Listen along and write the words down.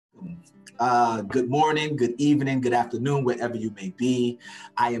Good morning, good evening, good afternoon, wherever you may be.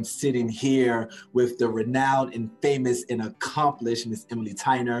 I am sitting here with the renowned and famous and accomplished Miss Emily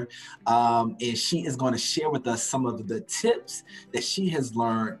Tyner, and she is going to share with us some of the tips that she has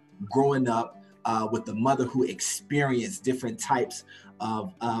learned growing up with a mother who experienced different types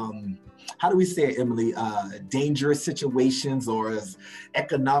of how do we say it, Emily? Dangerous situations or as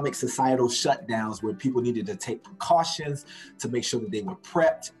economic societal shutdowns where people needed to take precautions to make sure that they were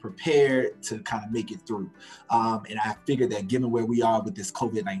prepared to kind of make it through. And I figured that given where we are with this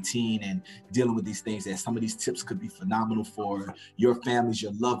COVID-19 and dealing with these things, that some of these tips could be phenomenal for your families,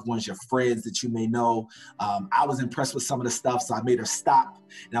 your loved ones, your friends that you may know. I was impressed with some of the stuff, so I made her stop.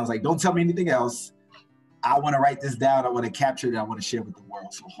 And I was like, don't tell me anything else. I want to write this down. I want to capture it. I want to share with the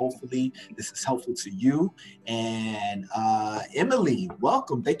world. So hopefully this is helpful to you. And Emily,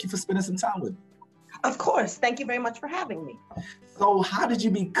 welcome. Thank you for spending some time with me. Of course. Thank you very much for having me. So how did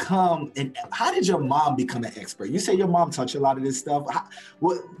you become, and how did your mom become an expert? You say your mom taught you a lot of this stuff.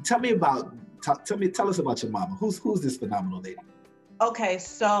 Tell us about your mama. Who's this phenomenal lady? Okay,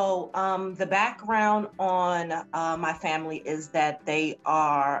 so the background on my family is that they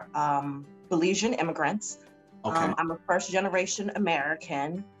are Belizean immigrants. Okay. I'm a first generation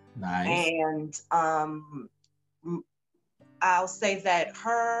American. Nice. And I'll say that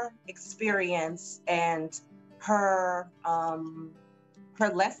her experience and her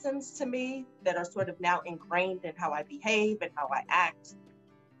lessons to me that are sort of now ingrained in how I behave and how I act,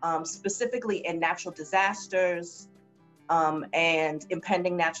 specifically in natural disasters and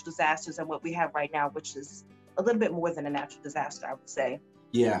impending natural disasters and what we have right now, which is a little bit more than a natural disaster, I would say.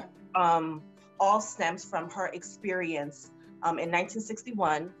 Yeah. All stems from her experience in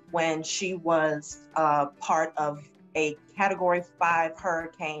 1961 when she was part of a Category 5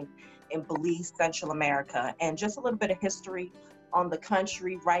 hurricane in Belize, Central America. And just a little bit of history on the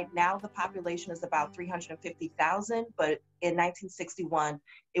country. Right now, the population is about 350,000, but in 1961,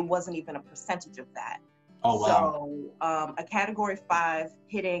 it wasn't even a percentage of that. Oh, wow. So a Category 5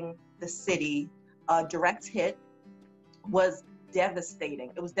 hitting the city, a direct hit, was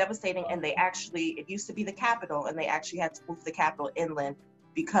devastating. It was devastating, and it used to be the capital, and they actually had to move the capital inland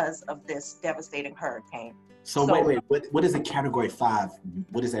because of this devastating hurricane. So wait, what is a Category 5?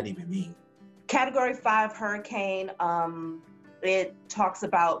 What does that even mean? Category 5 hurricane, it talks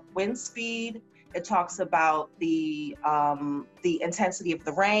about wind speed, it talks about the intensity of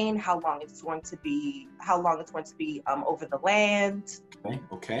the rain, how long it's going to be over the land.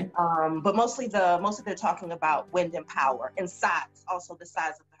 Okay. But mostly they're talking about wind and power and size, also the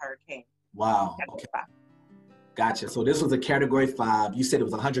size of the hurricane. Wow. Okay. Gotcha. So this was a Category 5. You said it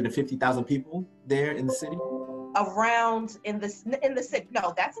was 150,000 people there in the city? Around in the city.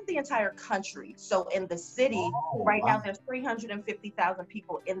 No, that's in the entire country. So in the city, now there's 350,000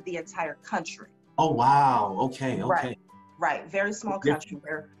 people in the entire country. Oh, wow. Okay. Right. Very small country.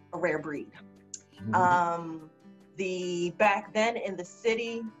 We're a rare breed. Mm-hmm. Back then in the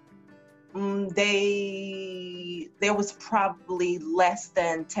city, there was probably less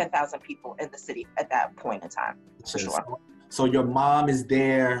than 10,000 people in the city at that point in time, for sure. So your mom is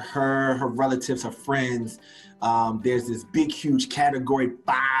there, her relatives, her friends. There's this big, huge Category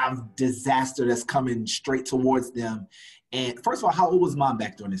 5 disaster that's coming straight towards them. And first of all, how old was mom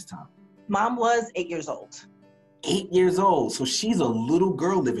back during this time? Mom was 8 years old. 8 years old. So she's a little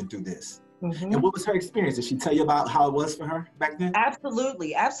girl living through this. Mm-hmm. And what was her experience? Did she tell you about how it was for her back then?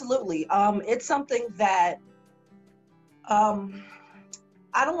 Absolutely. It's something that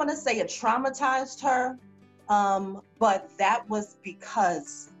I don't want to say it traumatized her, but that was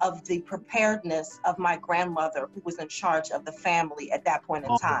because of the preparedness of my grandmother, who was in charge of the family at that point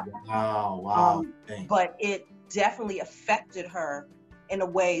in time. Wow. But it definitely affected her in a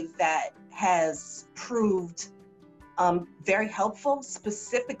way that has proved very helpful,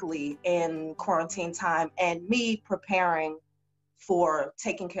 specifically in quarantine time, and me preparing for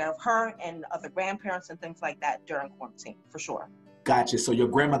taking care of her and other grandparents and things like that during quarantine, for sure. Gotcha. So your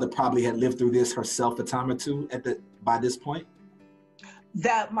grandmother probably had lived through this herself a time or two by this point?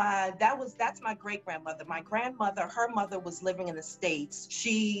 That's my great grandmother. My grandmother, her mother was living in the States.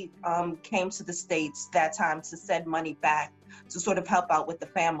 She came to the States that time to send money back to sort of help out with the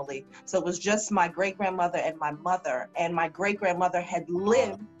family. So it was just my great grandmother and my mother. And my great grandmother had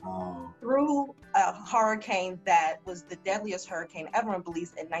lived through a hurricane that was the deadliest hurricane ever in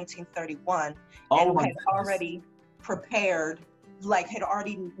Belize in 1931, and had already prepared, had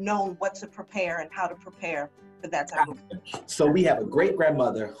already known what to prepare and how to prepare for that type of thing. So we have a great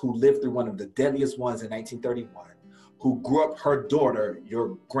grandmother who lived through one of the deadliest ones in 1931, who grew up her daughter,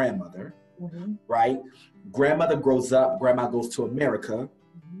 your grandmother, right? Grandmother grows up, grandma goes to America.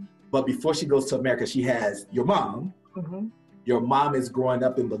 But before she goes to America, she has your mom. Mm-hmm. Your mom is growing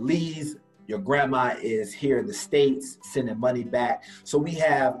up in Belize. Your grandma is here in the States sending money back. So we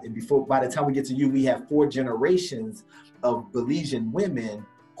have, and before, by the time we get to you, we have 4 generations of Belizean women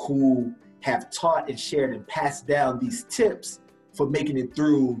who have taught and shared and passed down these tips for making it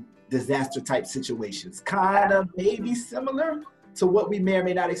through disaster type situations. Kind of maybe similar to what we may or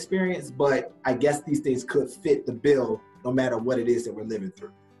may not experience, but I guess these things could fit the bill no matter what it is that we're living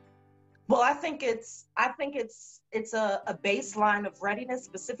through. Well, I think it's a baseline of readiness,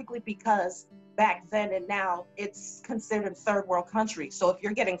 specifically because back then and now it's considered third world country. So if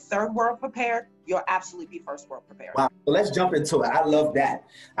you're getting third world prepared, you'll absolutely be first world prepared. Wow. Well, let's jump into it. I love that.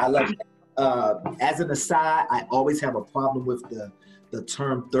 I love that. As an aside, I always have a problem with the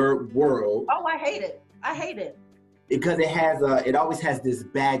term third world. Oh, I hate it. I hate it. Because it always has this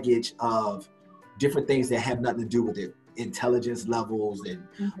baggage of different things that have nothing to do with it. Intelligence levels and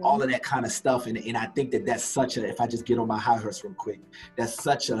all of that kind of stuff. And I think that's such a, if I just get on my high horse real quick, that's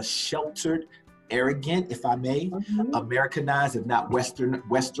such a sheltered, arrogant, if I may, Americanized, if not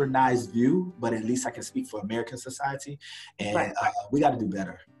westernized view, but at least I can speak for American society. And we got to do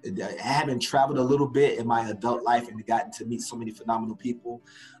better. Having traveled a little bit in my adult life and gotten to meet so many phenomenal people,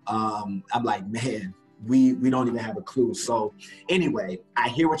 I'm like, man, we don't even have a clue. So anyway, I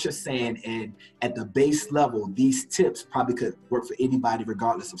hear what you're saying. And at the base level, these tips probably could work for anybody,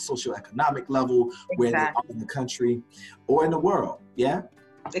 regardless of socioeconomic level, where they are in the country or in the world. Yeah?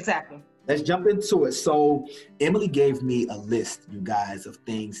 Exactly. Let's jump into it. So Emily gave me a list, you guys, of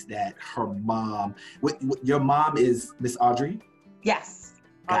things that her mom, your mom is Miss Audrey? Yes.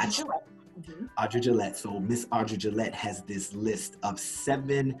 Gotcha. Audrey Gillette. So Miss Audrey Gillette has this list of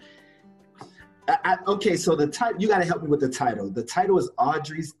 7. Okay, so the title, you got to help me with the title. The title is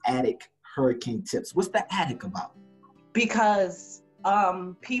Audrey's Attic Hurricane Tips. What's the attic about? Because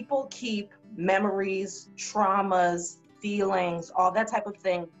people keep memories, traumas, feelings, all that type of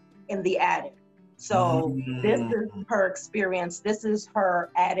thing in the attic. So this is her experience. This is her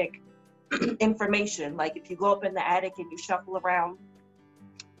attic information. Like if you go up in the attic and you shuffle around,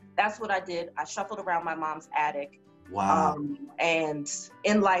 that's what I did. I shuffled around my mom's attic. Wow. And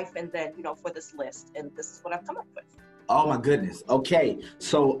in life, and then, for this list, and this is what I've come up with. Oh my goodness. Okay.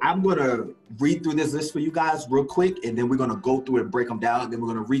 So I'm going to read through this list for you guys real quick, and then we're going to go through and break them down. Then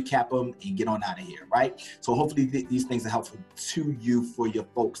we're going to recap them and get on out of here. Right. So hopefully these things are helpful to you, for your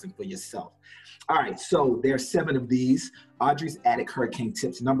folks, and for yourself. All right. So there are 7 of these. Audrey's Attic Hurricane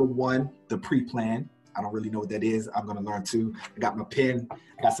Tips. Number 1, the pre-plan. I don't really know what that is. I'm going to learn too. I got my pen.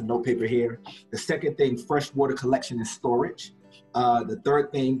 I got some note paper here. The second thing, fresh water collection and storage. The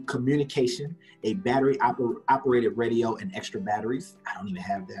third thing, communication, a battery operated radio and extra batteries. I don't even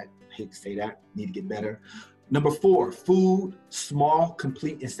have that. I hate to say that. Need to get better. Number 4, food, small,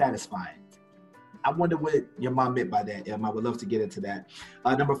 complete, and satisfying. I wonder what your mom meant by that, Em. I would love to get into that.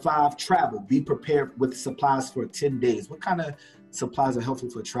 Number 5, travel. Be prepared with supplies for 10 days. What kind of supplies are helpful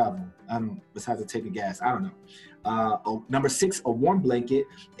for travel? Besides a tank of gas, I don't know. Number 6, a warm blanket.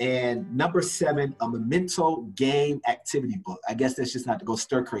 And number 7, a memento game activity book. I guess that's just not to go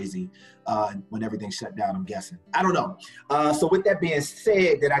stir crazy when everything's shut down, I'm guessing. I don't know. So with that being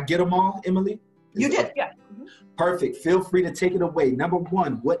said, did I get them all, Emily? You did, yeah. Perfect. Feel free to take it away. Number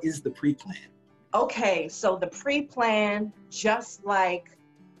 1, what is the pre-plan? Okay, so the pre-plan, just like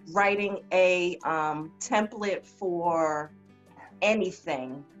writing a template for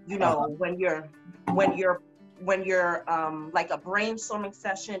anything, when you're like a brainstorming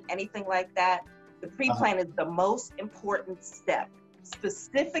session, anything like that, the pre-plan is the most important step,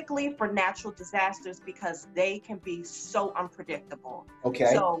 specifically for natural disasters, because they can be so unpredictable.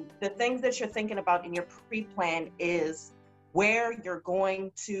 Okay. So the things that you're thinking about in your pre-plan is where you're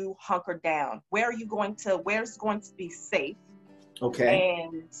going to hunker down, where's going to be safe. Okay.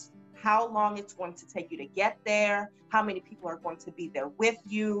 And how long it's going to take you to get there, how many people are going to be there with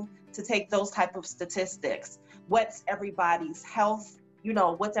you, to take those type of statistics. What's everybody's health,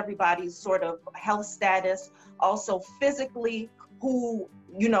 what's everybody's sort of health status, also physically, who,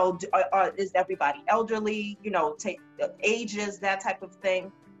 is everybody elderly, take ages, that type of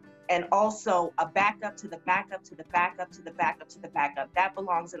thing. And also a backup to the backup to the backup to the backup to the backup. That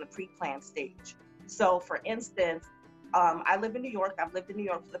belongs in the pre-planned stage. So for instance, I live in New York. I've lived in New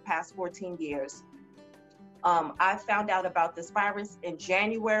York for the past 14 years. I found out about this virus in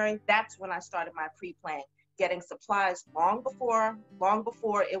January. That's when I started my pre-plan, getting supplies long before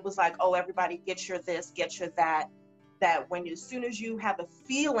it was like, oh, everybody get your this, get your that. That as soon as you have a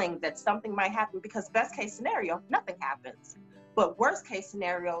feeling that something might happen, because best case scenario, nothing happens. But worst case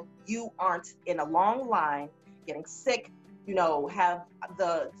scenario, you aren't in a long line, getting sick, have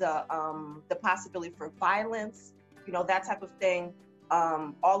the possibility for violence, that type of thing.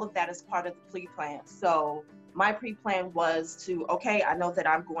 All of that is part of the pre-plan. So my pre-plan was to, okay, I know that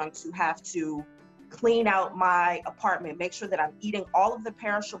I'm going to have to clean out my apartment, make sure that I'm eating all of the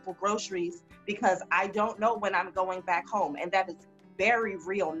perishable groceries, because I don't know when I'm going back home. And that is very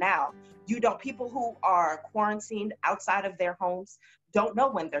real now. People who are quarantined outside of their homes don't know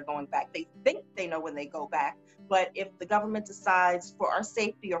when they're going back. They think they know when they go back. But if the government decides for our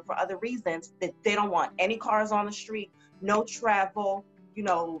safety or for other reasons that they don't want any cars on the street, no travel,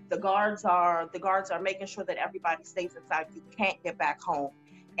 the guards are making sure that everybody stays inside. You can't get back home.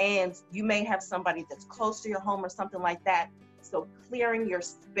 And you may have somebody that's close to your home or something like that. So clearing your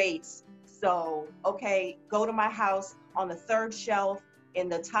space. So, okay, go to my house, on the third shelf in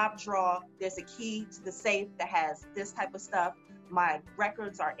the top drawer, there's a key to the safe that has this type of stuff. My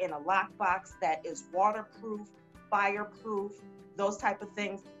records are in a lockbox that is waterproof, fireproof, those type of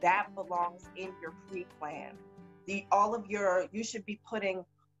things. That belongs in your pre-plan. You should be putting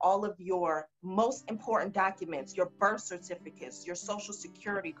all of your most important documents, your birth certificates, your social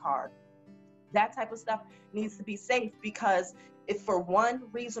security card, that type of stuff needs to be safe, because if for one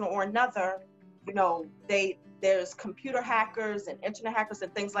reason or another, there's computer hackers and internet hackers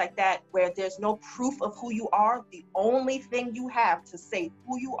and things like that, where there's no proof of who you are. The only thing you have to say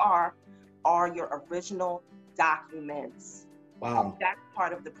who you are your original documents. Wow. That's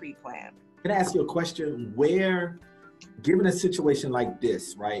part of the pre-plan. Can I ask you a question? Given a situation like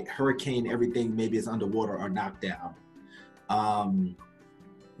this, right? Hurricane, everything maybe is underwater or knocked down.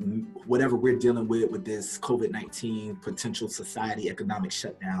 Whatever we're dealing with this COVID-19 potential society economic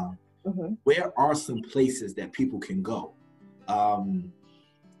shutdown, where are some places that people can go?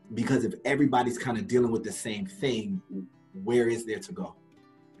 Because if everybody's kind of dealing with the same thing, where is there to go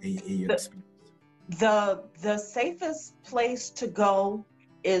in your experience? The safest place to go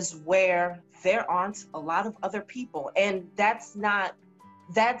is where there aren't a lot of other people. And it's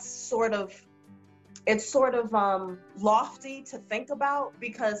sort of lofty to think about,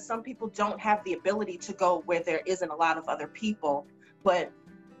 because some people don't have the ability to go where there isn't a lot of other people. But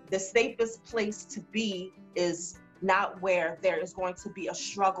the safest place to be is not where there is going to be a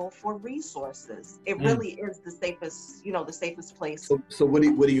struggle for resources. It really is the safest place. So what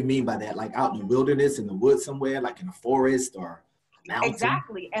do you mean by that? Like out in the wilderness, in the woods somewhere, like in a forest or mountain?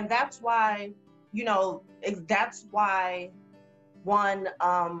 Exactly. And that's why, one,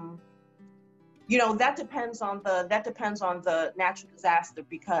 that depends on the natural disaster,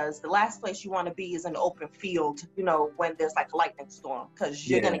 because the last place you want to be is an open field, when there's like a lightning storm, because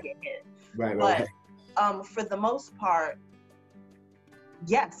you're going to get hit. Right. But for the most part,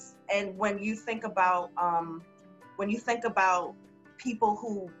 yes. And when you think about people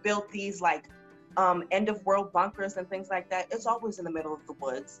who built these like end of world bunkers and things like that, it's always in the middle of the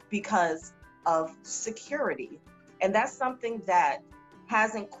woods because of security. And that's something that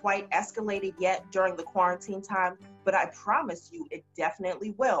hasn't quite escalated yet during the quarantine time, but I promise you it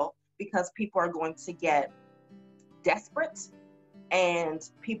definitely will, because people are going to get desperate and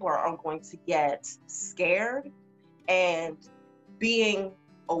people are going to get scared, and being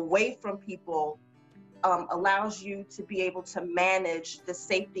away from people allows you to be able to manage the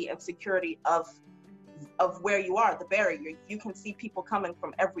safety and security of where you are, the barrier. You can see people coming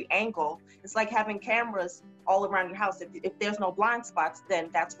from every angle. It's like having cameras all around your house. If there's no blind spots, then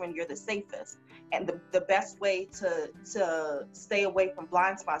that's when you're the safest. And the best way to stay away from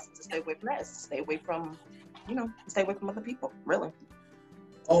blind spots and to stay away from that is to stay away from, stay away from other people, really.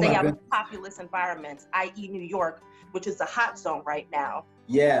 Stay out of populous environments, i.e. New York, which is a hot zone right now.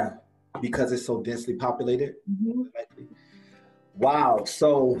 Yeah, because it's so densely populated. Wow.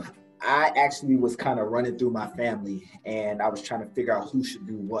 So I actually was kind of running through my family, and I was trying to figure out who should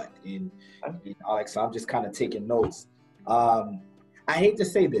do what. And Alex, so I'm just kind of taking notes. I hate to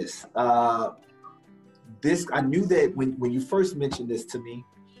say this. I knew that when you first mentioned this to me,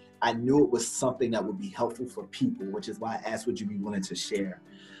 I knew it was something that would be helpful for people, which is why I asked, would you be willing to share?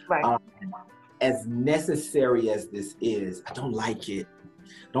 Right. As necessary as this is, I don't like it.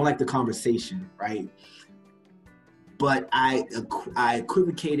 I don't like the conversation, right? But I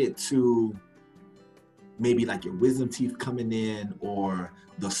equivocate it to maybe like your wisdom teeth coming in, or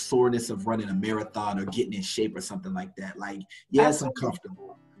the soreness of running a marathon or getting in shape or something like that. Like, yeah, it's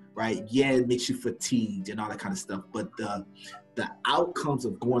uncomfortable, right? Yeah, it makes you fatigued and all that kind of stuff. But the outcomes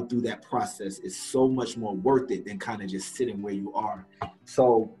of going through that process is so much more worth it than kind of just sitting where you are.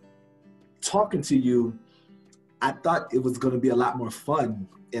 So talking to you, I thought it was going to be a lot more fun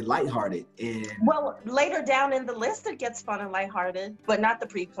and lighthearted. And well, later down in the list, it gets fun and lighthearted, but not the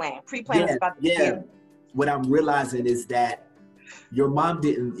pre-plan. Pre-plan is about the beginning. what I'm realizing is that your mom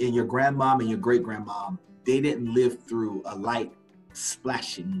didn't, and your grandmom and your great grandmom, they didn't live through a light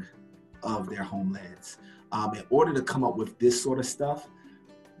splashing of their homelands. In order to come up with this sort of stuff,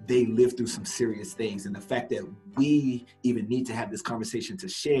 they lived through some serious things. And the fact that we even need to have this conversation to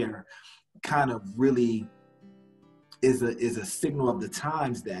share kind of really is a signal of the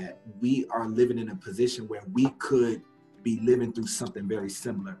times that we are living in a position where we could be living through something very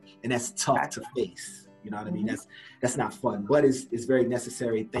similar. And that's tough to face. You know what I mean? That's not fun, but it's very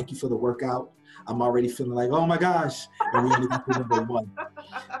necessary. Thank you for the workout. I'm already feeling like, oh my gosh. And we only got to number one.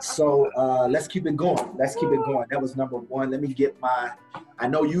 So let's keep it going. Let's keep it going. That was number one. Let me get I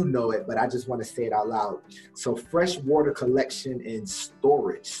know you know it, but I just want to say it out loud. So fresh water collection and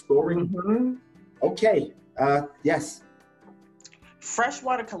storage. Storing. Okay. Yes.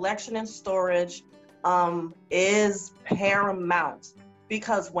 Freshwater collection and storage is paramount,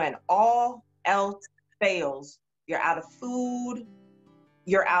 because when all else fails, you're out of food,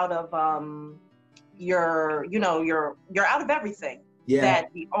 you're out of you're out of everything. Yeah.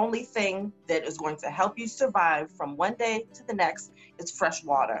 That the only thing that is going to help you survive from one day to the next is fresh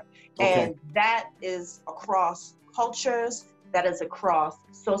water. Okay. And that is across cultures, that is across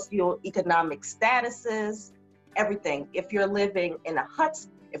socioeconomic statuses, everything. If you're living in a hut,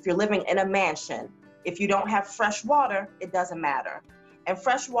 if you're living in a mansion, if you don't have fresh water, it doesn't matter. And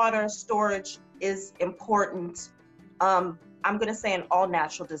fresh water storage is important. I'm going to say in all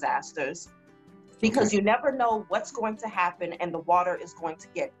natural disasters, because you never know what's going to happen and the water is going to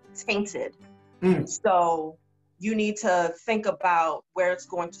get tainted. So you need to think about where it's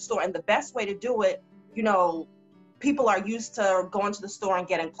going to store. And the best way to do it, people are used to going to the store and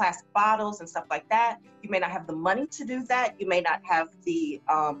getting plastic bottles and stuff like that. You may not have the money to do that. You may not have the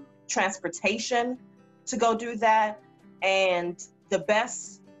transportation to go do that. And the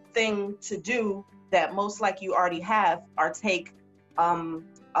best thing to do that most likely you already have are take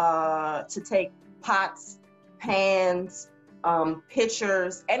pots, pans,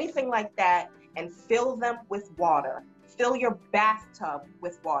 pitchers, anything like that, and fill them with water. Fill your bathtub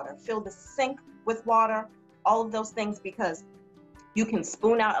with water. Fill the sink with water. All of those things, because you can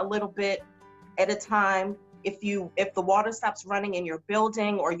spoon out a little bit at a time. If the water stops running in your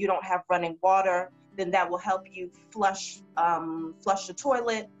building or you don't have running water, then that will help you flush the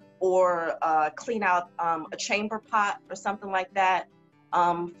toilet or clean out a chamber pot or something like that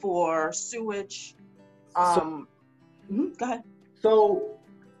for sewage. Go ahead. So,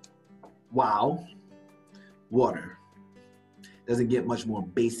 wow, water doesn't get much more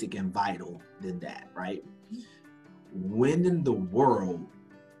basic and vital than that, right? When in the world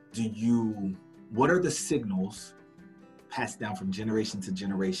what are the signals passed down from generation to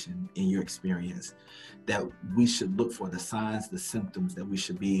generation in your experience that we should look for, the signs, the symptoms that we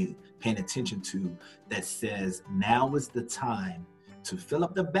should be paying attention to that says now is the time to fill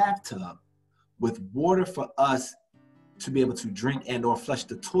up the bathtub with water for us to be able to drink and or flush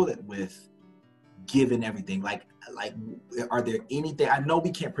the toilet with, given everything? Like, are there anything, I know we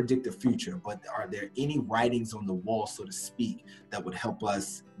can't predict the future, but are there any writings on the wall, so to speak, that would help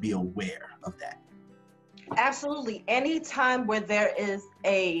us be aware of that? Absolutely. Any time where there is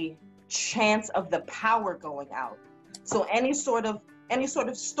a chance of the power going out. So any sort of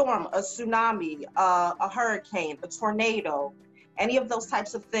storm, a tsunami, a hurricane, a tornado, any of those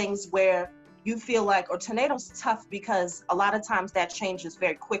types of things where you feel like, or tornado's tough because a lot of times that changes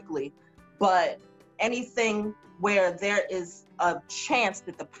very quickly, but anything where there is a chance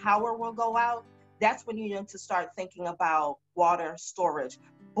that the power will go out, that's when you need to start thinking about water storage.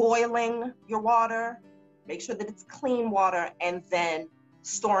 Boiling your water, make sure that it's clean water, and then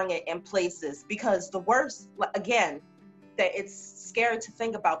storing it in places. Because the worst, again, that it's scary to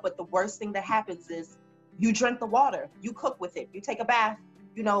think about, but the worst thing that happens is you drink the water, you cook with it, you take a bath,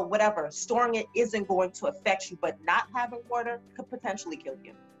 whatever. Storing it isn't going to affect you, but not having water could potentially kill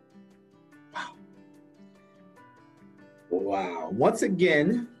you. Wow. Once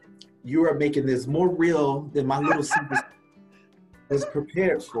again, you are making this more real than my little secret was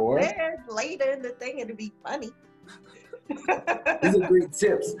prepared for. Later in the thing, it'll be funny. These are great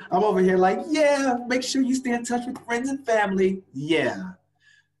tips. I'm over here like, yeah, make sure you stay in touch with friends and family. Yeah.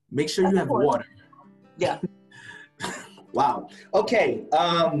 Make sure you have water. Yeah. Wow. Okay.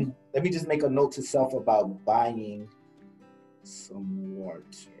 Let me just make a note to self about buying some water,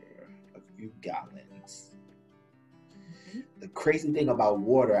 a few gallons. The crazy thing about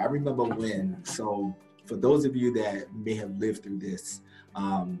water, I remember so for those of you that may have lived through this,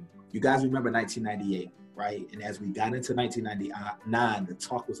 you guys remember 1998, right? And as we got into 1999, the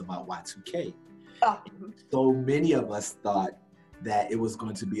talk was about Y2K. So many of us thought that it was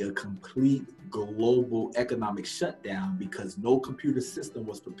going to be a complete global economic shutdown because no computer system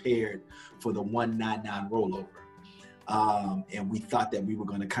was prepared for the 199 rollover. And we thought that we were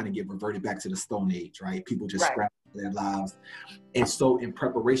going to kind of get reverted back to the Stone Age, right? People just Right. scrapped their lives. And so in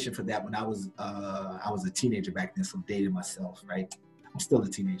preparation for that, when I was a teenager back then, so dating myself, right? I'm still a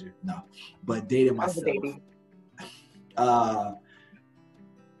teenager, no, but dating I was a myself.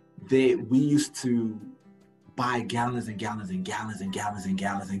 baby. We used to buy gallons and gallons and gallons and gallons and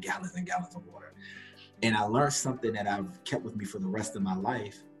gallons and gallons and gallons of water. And I learned something that I've kept with me for the rest of my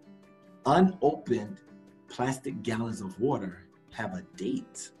life. Unopened plastic gallons of water have a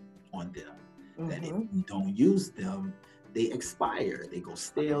date on them. Mm-hmm. That if you don't use them, they expire, they go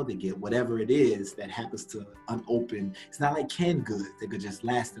stale, they get whatever it is that happens to unopened. It's not like canned goods that could just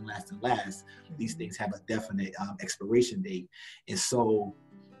last and last and last. These things have a definite expiration date. And so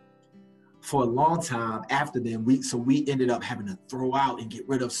for a long time after them, we ended up having to throw out and get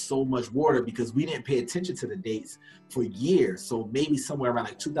rid of so much water because we didn't pay attention to the dates for years. So maybe somewhere around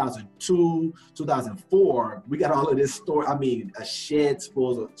like 2002, 2004, we got all of this sheds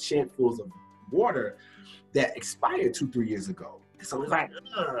full of water that expired 2-3 years ago. And so it's like,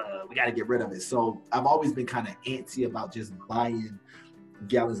 we got to get rid of it. So I've always been kind of antsy about just buying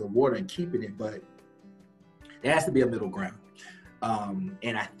gallons of water and keeping it, but there has to be a middle ground.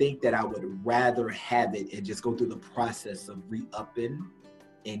 And I think that I would rather have it and just go through the process of re-upping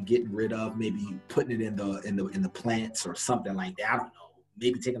and getting rid of, maybe putting it in the plants or something like that. I don't know.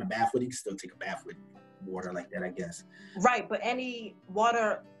 Maybe taking a bath with it. You can still take a bath with water like that, I guess. Right, but any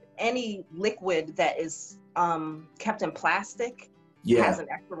liquid that is kept in plastic has an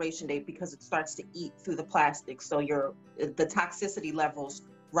expiration date because it starts to eat through the plastic. So the toxicity levels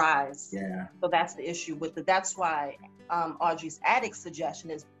rise. Yeah. So that's the issue with it. That's why Audrey's addict suggestion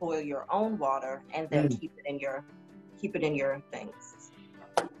is boil your own water and then keep it in your things.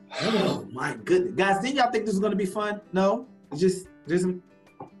 Oh my goodness, guys! Didn't y'all think this was going to be fun? No, just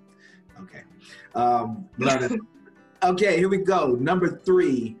okay. Okay, here we go. Number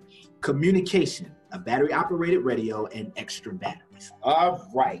 3, communication: a battery-operated radio and extra batteries. All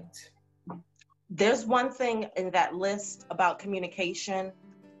right. There's one thing in that list about communication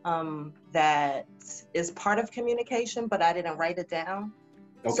that is part of communication, but I didn't write it down.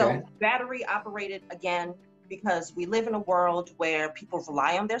 Okay. So battery operated, again, because we live in a world where people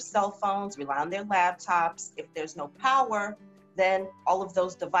rely on their cell phones, rely on their laptops. If there's no power, then all of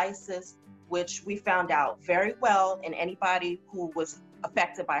those devices, which we found out very well in anybody who was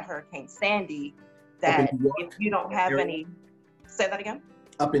affected by Hurricane Sandy, that if you don't have any, say that again?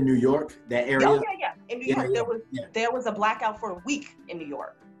 Up in New York, that area? Oh, yeah. In New York, there was a blackout for a week in New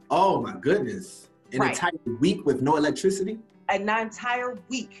York. Oh my goodness. An entire week with no electricity? An entire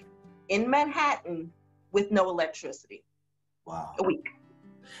week in Manhattan with no electricity. Wow. A week.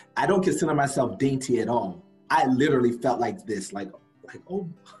 I don't consider myself dainty at all. I literally felt like this, like oh,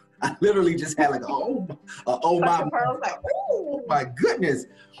 I literally just had like oh my goodness.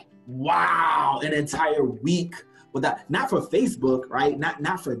 Wow, an entire week without, not for Facebook, right?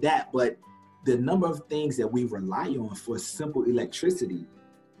 Not for that, but the number of things that we rely on for simple electricity.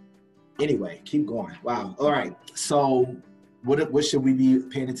 Anyway, keep going. Wow. All right. So what should we be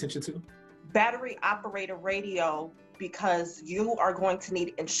paying attention to? Battery operated radio, because you are going to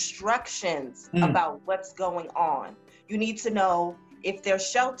need instructions about what's going on. You need to know if there's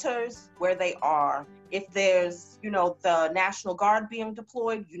shelters, where they are. If there's, the National Guard being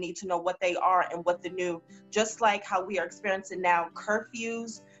deployed, you need to know what they are and what the new, just like how we are experiencing now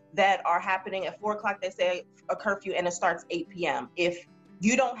curfews that are happening at 4 o'clock, they say a curfew and it starts 8 p.m. If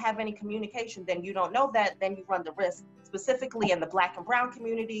you don't have any communication, then you don't know that, then you run the risk, specifically in the Black and brown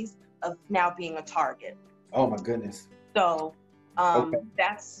communities, of now being a target. Oh my goodness. So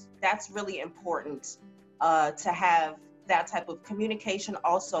that's really important to have that type of communication.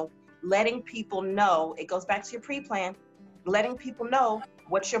 Also, letting people know, it goes back to your pre-plan, letting people know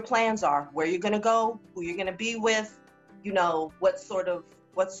what your plans are, where you're going to go, who you're going to be with, what sort of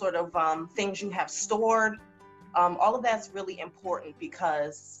things you have stored. All of that's really important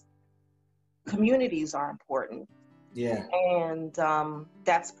because communities are important. Yeah. And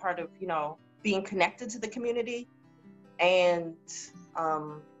that's part of, being connected to the community and,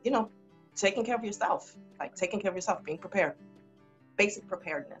 taking care of yourself, being prepared, basic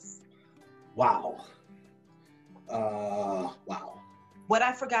preparedness. Wow. Wow. What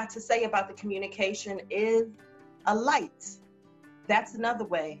I forgot to say about the communication is a light. That's another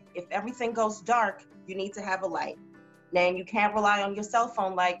way. If everything goes dark, you need to have a light. Then you can't rely on your cell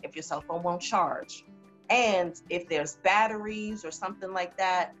phone light if your cell phone won't charge. And if there's batteries or something like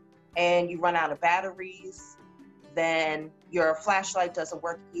that, and you run out of batteries, then your flashlight doesn't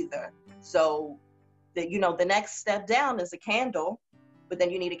work either. So the next step down is a candle, but then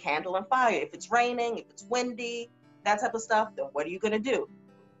you need a candle and fire. If it's raining, if it's windy, that type of stuff, then what are you going to do?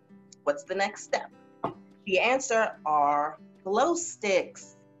 What's the next step? The answer are glow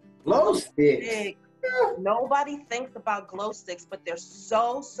sticks. Glow sticks. Nobody thinks about glow sticks, but they're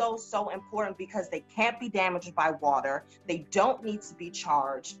so important because they can't be damaged by water. They don't need to be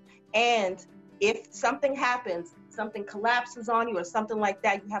charged. And if something happens, something collapses on you or something like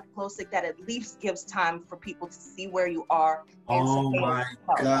that, you have a glow stick that at least gives time for people to see where you are. And oh my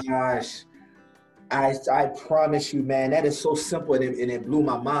gosh. I promise you, man, that is so simple, and it blew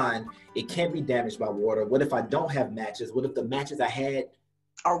my mind. It can't be damaged by water. What if I don't have matches? What if the matches I had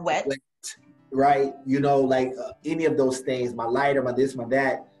are wet? Right? Like any of those things, my lighter, my this, my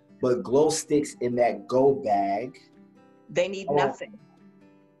that, but glow sticks in that go bag. They need nothing.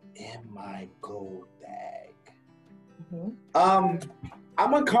 In my go bag. Mm-hmm.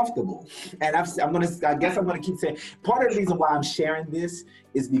 I'm uncomfortable, and I guess I'm gonna keep saying, part of the reason why I'm sharing this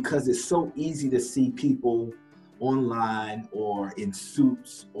is because it's so easy to see people online or in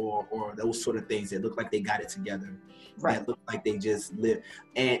suits or those sort of things that look like they got it together, right? That look like they just live.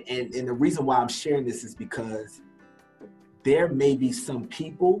 And the reason why I'm sharing this is because there may be some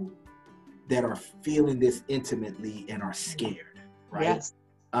people that are feeling this intimately and are scared, right? Yes.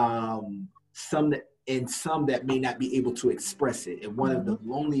 Some that may not be able to express it. And one of the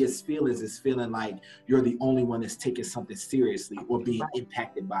loneliest feelings is feeling like you're the only one that's taking something seriously or being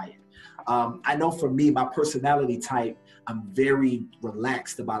impacted by it. I know for me, my personality type, I'm very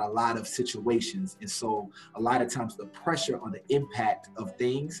relaxed about a lot of situations. And so a lot of times the pressure or the impact of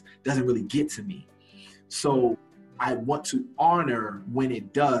things doesn't really get to me. So I want to honor when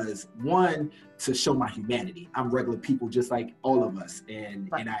it does, one, to show my humanity. I'm regular people just like all of us, and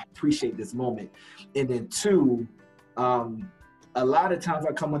I appreciate this moment. And then two, a lot of times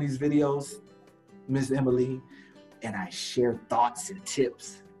I come on these videos, Miss Emily, and I share thoughts and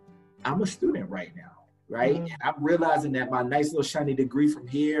tips. I'm a student right now, right? And I'm realizing that my nice little shiny degree from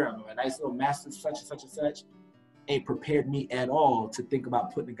here, a nice little master's such and such and such, ain't prepared me at all to think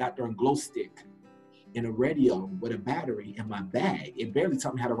about putting a goddamn glow stick in a radio with a battery in my bag. It barely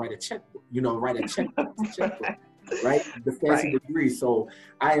taught me how to write a checkbook, checkbook, right? The fancy degree. So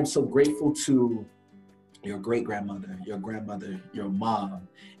I am so grateful to your great-grandmother, your grandmother, your mom,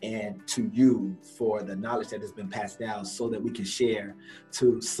 and to you for the knowledge that has been passed down so that we can share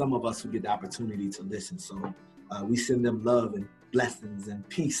to some of us who get the opportunity to listen. So we send them love and blessings and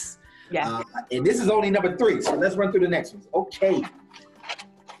peace. Yeah. And this is only number 3, so let's run through the next ones. Okay.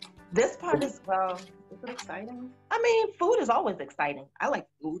 This part is, is it exciting? I mean, food is always exciting. I like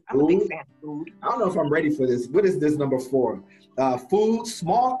food. I'm a big fan of food. I don't know if I'm ready for this. What is this number 4? Food,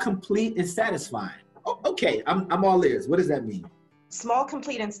 small, complete, and satisfying. Oh, okay, I'm all ears. What does that mean? Small,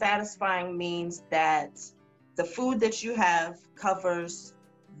 complete, and satisfying means that the food that you have covers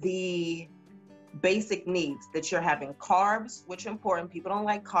the basic needs that you're having. Carbs, which are important. People don't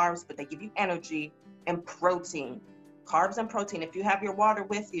like carbs, but they give you energy, and protein. Carbs and protein. If you have your water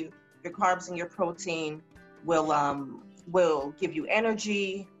with you, your carbs and your protein will give you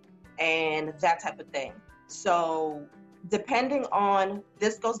energy and that type of thing. So depending on,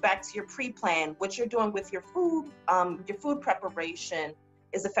 this goes back to your pre-plan, what you're doing with your food preparation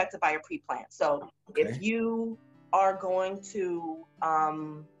is affected by your pre-plan. So if you are going to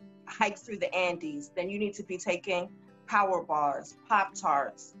hike through the Andes, then you need to be taking power bars,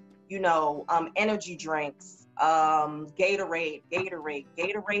 Pop-Tarts, energy drinks, Gatorade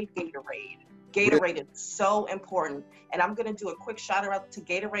is so important. And I'm going to do a quick shout out to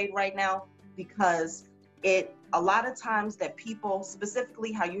Gatorade right now, because a lot of times that people,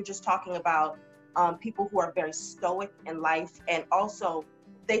 specifically how you're just talking about people who are very stoic in life, and also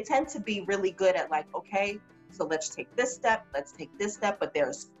they tend to be really good at like, okay, so let's take this step, but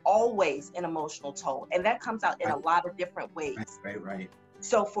there's always an emotional toll, and that comes out in a lot of different ways. Right.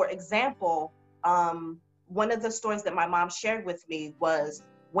 So for example, one of the stories that my mom shared with me was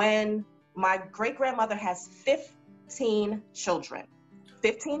when my great-grandmother has 15 children,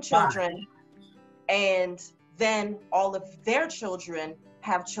 and then all of their children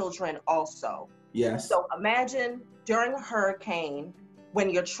have children also. Yes. So imagine during a hurricane, when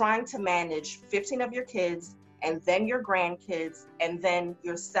you're trying to manage 15 of your kids, and then your grandkids, and then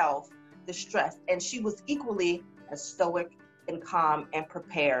yourself, the stress. And she was equally as stoic and calm and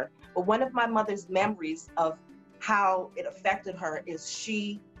prepared. But one of my mother's memories of how it affected her is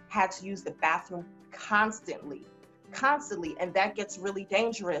she had to use the bathroom constantly, and that gets really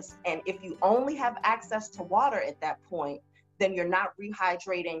dangerous. And if you only have access to water at that point, then you're not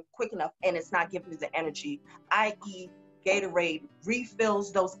rehydrating quick enough and it's not giving you the energy, i.e. Gatorade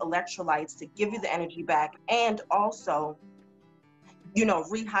refills those electrolytes to give you the energy back, and also, you know,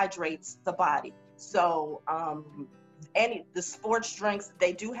 rehydrates the body. So the sports drinks,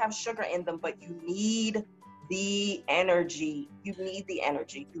 they do have sugar in them, but you need the energy. You need the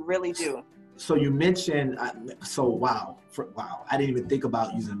energy. You really do. So you mentioned, wow, I didn't even think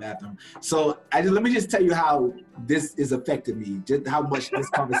about using the bathroom. So let me just tell you how this is affecting me, just how much this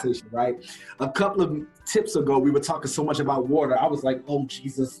conversation, right? A couple of tips ago, we were talking so much about water. I was like, oh,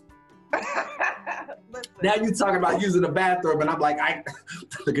 Jesus. Now you're talking about using the bathroom, and I'm like,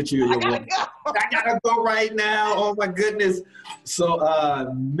 look at you. I gotta go. I gotta go right now. Oh my goodness. So,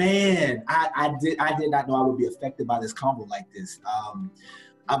 man, I did not know I would be affected by this combo like this.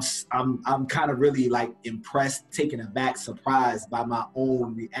 I'm kind of really like impressed, taken aback, surprised by my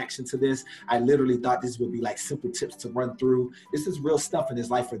own reaction to this. I literally thought this would be like simple tips to run through. This is real stuff in this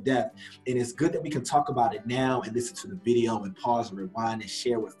life or death. And it's good that we can talk about it now and listen to the video and pause and rewind and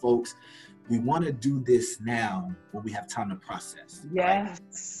share with folks. We want to do this now when we have time to process. Yes.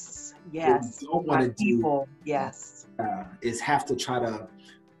 Right? Yes. What we don't want to do is have to try to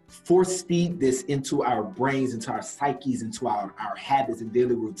force feed this into our brains, into our psyches, into our habits and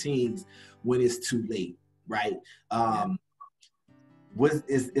daily routines when it's too late, right?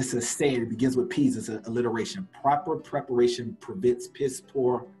 It's a saying, it begins with P's, it's an alliteration. Proper preparation prevents piss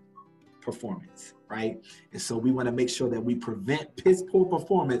poor performance, right? And so we want to make sure that we prevent piss poor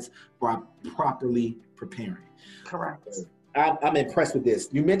performance by properly preparing. Correct. I'm impressed with this.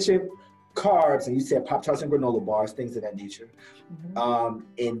 You mentioned carbs, and you said Pop-Tarts and granola bars, things of that nature. Mm-hmm.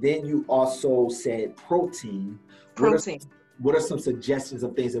 And then you also said protein. What are some suggestions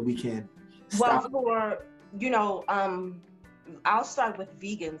of things that we can stop? Well, I'll start with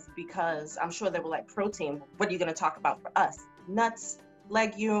vegans, because I'm sure they were like, protein, what are you going to talk about for us? Nuts,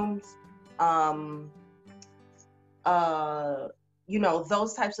 legumes,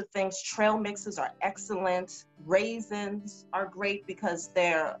 those types of things. Trail mixes are excellent. Raisins are great because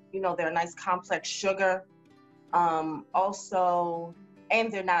they're a nice complex sugar. Also,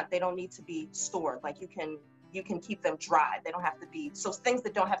 and they don't need to be stored. Like you can keep them dry. They don't have to be, so things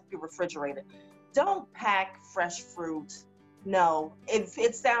that don't have to be refrigerated. Don't pack fresh fruit. No,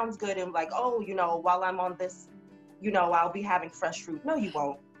 it sounds good and like, while I'm on this, I'll be having fresh fruit. No, you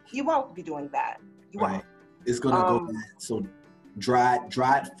won't. You won't be doing that. You won't. It's gonna go bad. So dried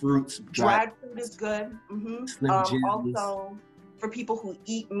fruits. Dried fruit is good. Mm-hmm. Also, for people who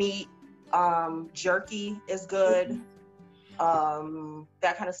eat meat, jerky is good.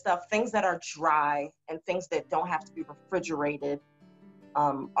 That kind of stuff. Things that are dry and things that don't have to be refrigerated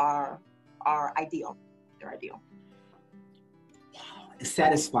are ideal. They're ideal. Wow, it's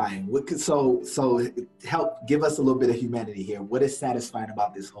satisfying. So help give us a little bit of humanity here. What is satisfying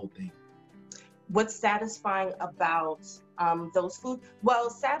about this whole thing? What's satisfying about those foods? Well,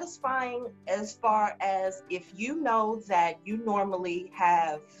 satisfying as far as if you know that you normally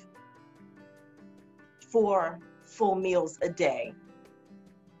have 4 full meals a day,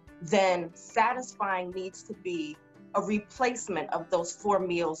 then satisfying needs to be a replacement of those 4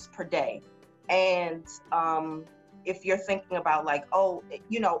 meals per day. And if you're thinking about like,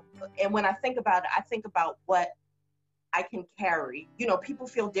 and when I think about it, I think about what I can carry. People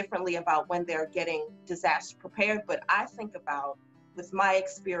feel differently about when they're getting disaster prepared, but I think about, with my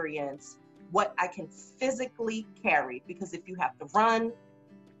experience, what I can physically carry. Because if you have to run,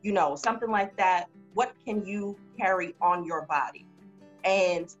 something like that, what can you carry on your body?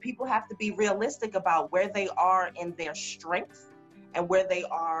 And people have to be realistic about where they are in their strength and where they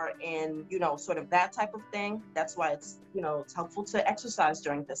are in, sort of that type of thing. That's why it's helpful to exercise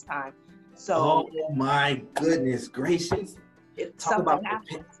during this time. So, oh my goodness gracious! Something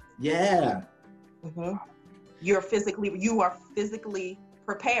happens. Yeah. Mm-hmm. You are physically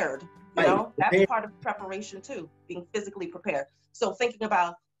prepared. That's part of preparation too, being physically prepared. So thinking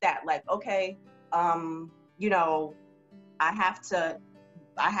about that, like, okay, I have to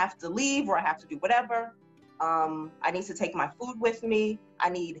leave, or I have to do whatever. I need to take my food with me. I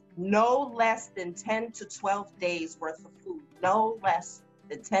need no less than 10 to 12 days worth of food. No less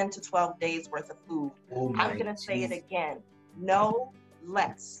than 10 to 12 days worth of food. I'm going to say it again. No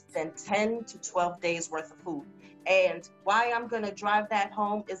less than 10 to 12 days worth of food. And why I'm going to drive that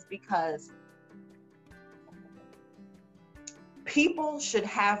home is because people should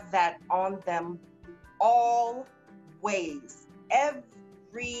have that on them always,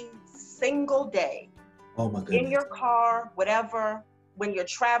 every single day. Oh my goodness. In your car, whatever, when you're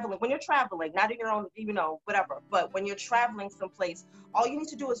traveling, not in your own, whatever, but when you're traveling someplace, all you need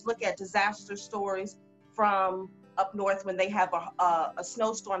to do is look at disaster stories from up north when they have a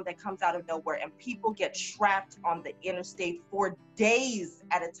snowstorm that comes out of nowhere, and people get trapped on the interstate for days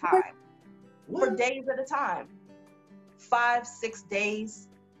at a time. What? For days at a time. 5-6 days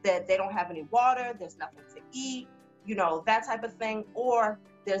that they don't have any water, there's nothing to eat, you know, that type of thing. Or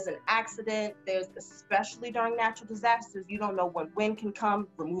there's an accident. There's, especially during natural disasters, you don't know when wind can come,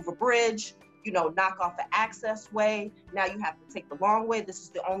 remove a bridge, you know, knock off the access way. Now you have to take the long way. This is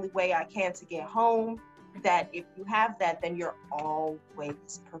the only way I can to get home. That if you have that, then you're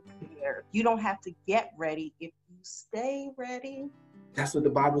always prepared. You don't have to get ready if you stay ready. That's what the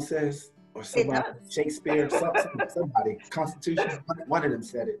Bible says, or somebody, Shakespeare, somebody, Constitution, one of them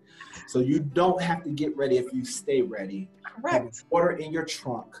said it. So you don't have to get ready if you stay ready. Correct. Have water in your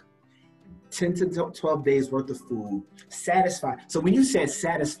trunk, 10 to 12 days worth of food, satisfied. So when you said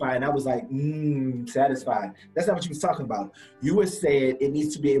satisfied, I was like, satisfied. That's not what you was talking about. You were saying it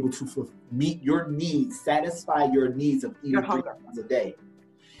needs to be able to meet your needs, satisfy your needs of eating 3 times a day.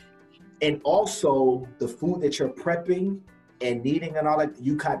 And also the food that you're prepping and needing and all that,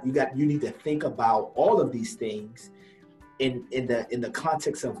 you need to think about all of these things in the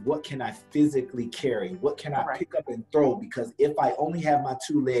context of what can I physically carry? What can I pick up and throw? Because if I only have my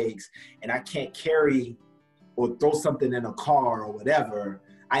 2 legs and I can't carry or throw something in a car or whatever,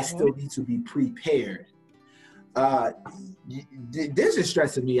 I still need to be prepared. This is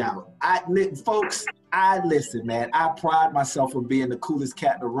stressing me out. Folks, listen, man, I pride myself on being the coolest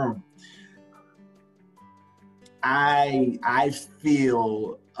cat in the room. I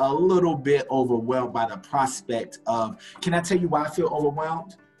feel a little bit overwhelmed by the prospect of, can I tell you why I feel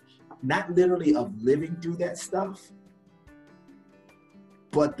overwhelmed? Not literally of living through that stuff,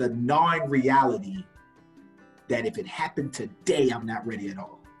 but the gnawing reality that if it happened today, I'm not ready at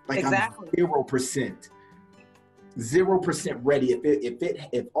all. Like exactly. I'm 0% ready.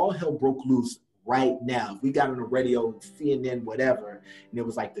 If all hell broke loose right now, if we got on the radio, CNN, whatever, and it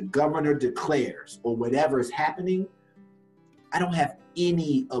was like the governor declares or whatever is happening, I don't have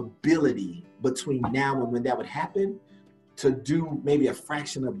any ability between now and when that would happen to do maybe a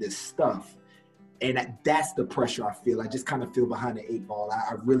fraction of this stuff. And that's the pressure I feel. I just kind of feel behind the 8 ball.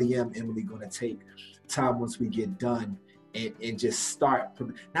 I really am, Emily, going to take time once we get done and just start,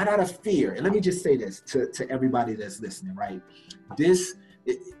 not out of fear. And let me just say this to everybody that's listening, right?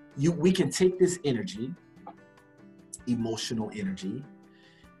 We can take this energy, emotional energy,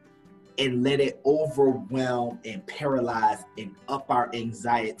 and let it overwhelm and paralyze and up our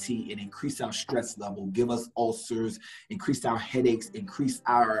anxiety and increase our stress level, give us ulcers, increase our headaches, increase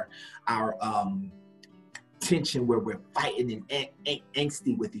our tension where we're fighting and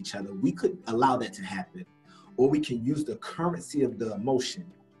angsty with each other. We could allow that to happen. Or we can use the currency of the emotion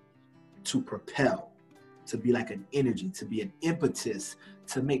to propel, to be like an energy, to be an impetus,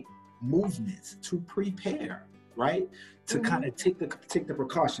 to make movements, to prepare, right? To kind of take the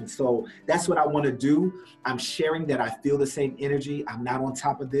precautions. So that's what I want to do. I'm sharing that I feel the same energy. I'm not on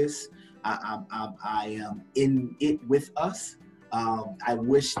top of this. I am in it with us. I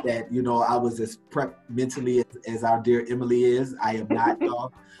wish that, I was as prepped mentally as our dear Emily is. I am not,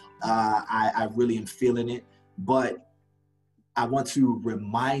 y'all. I really am feeling it. But I want to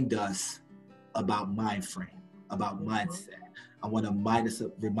remind us about mind frame, about mindset. I want to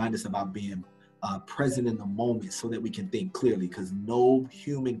remind us about being present in the moment so that we can think clearly, because no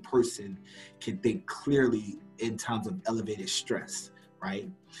human person can think clearly in times of elevated stress, right?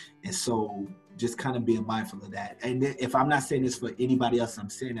 And so just kind of being mindful of that. And if I'm not saying this for anybody else, I'm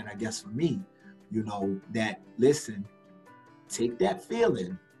saying that I guess for me, that listen, take that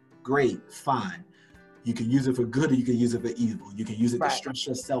feeling, great, fine. You can use it for good or you can use it for evil. You can use it to stress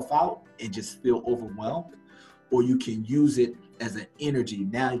yourself out and just feel overwhelmed, or you can use it as an energy.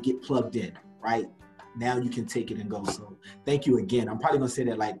 Now you get plugged in, right? Now you can take it and go. So thank you again. I'm probably gonna say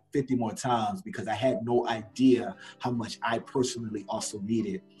that like 50 more times because I had no idea how much I personally also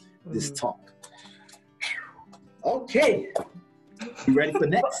needed this talk. Okay, you ready for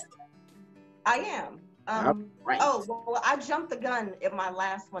next? I am. Right. Oh, well, I jumped the gun in my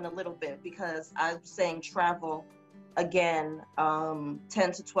last one a little bit because I'm saying travel again, 10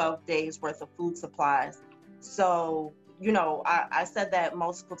 to 12 days worth of food supplies. So, I said that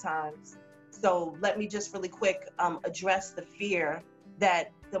multiple times. So let me just really quick address the fear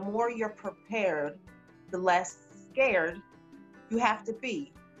that the more you're prepared, the less scared you have to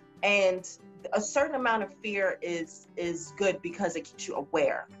be. And a certain amount of fear is good because it keeps you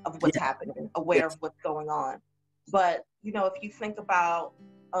aware of what's happening, aware of what's going on. But, if you think about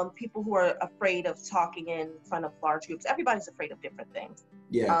people who are afraid of talking in front of large groups, everybody's afraid of different things.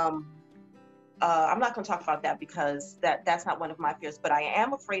 Yeah. I'm not going to talk about that because that's not one of my fears, but I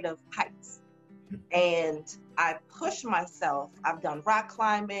am afraid of heights. And I push myself. I've done rock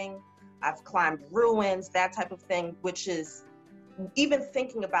climbing, I've climbed ruins, that type of thing, which is, even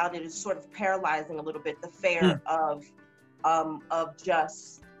thinking about it is sort of paralyzing a little bit, the fear of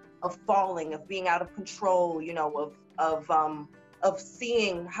falling, of being out of control, you know, of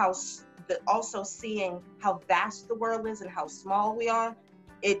seeing also seeing how vast the world is and how small we are.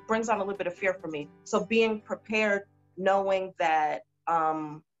 It brings on a little bit of fear for me. So being prepared, knowing that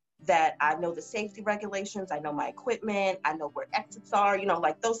that I know the safety regulations, I know my equipment, I know where exits are, you know,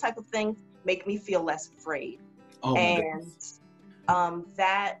 like those type of things make me feel less afraid. Oh my goodness.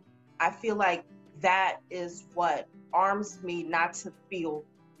 That, I feel like that is what arms me not to feel,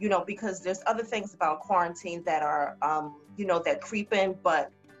 you know, because there's other things about quarantine that are, you know, that creep in,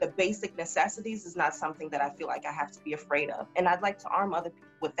 but the basic necessities is not something that I feel like I have to be afraid of. And I'd like to arm other people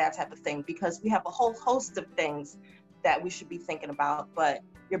with that type of thing, because we have a whole host of things that we should be thinking about, but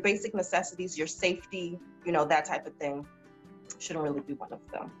your basic necessities, your safety, you know, that type of thing shouldn't really be one of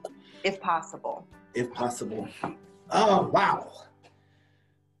them, if possible. If possible. Oh, wow.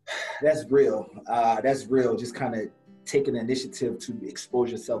 That's real. That's real. Just kind of taking the initiative to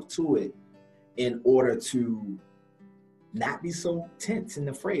expose yourself to it in order to not be so tense and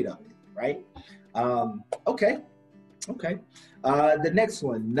afraid of it, right? Okay. The next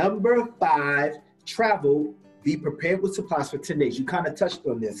one, number 5, travel. Be prepared with supplies for 10 days. You kind of touched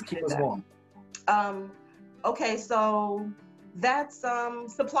on this. Keep us going. Okay, so that's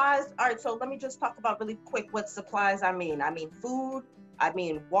supplies. All right, so let me just talk about really quick what supplies I mean. I mean food, I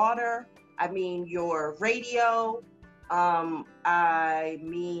mean water, I mean your radio, I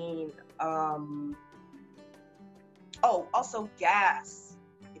mean, oh, also gas.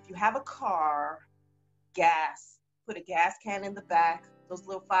 If you have a car, gas, put a gas can in the back, those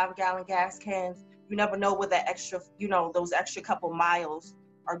little 5-gallon gas cans. You never know where that extra, you know, those extra couple miles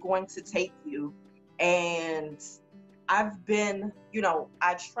are going to take you. And I've been, you know,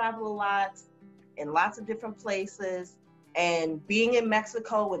 I travel a lot in lots of different places, and being in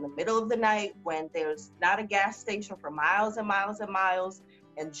Mexico in the middle of the night when there's not a gas station for miles and miles and miles,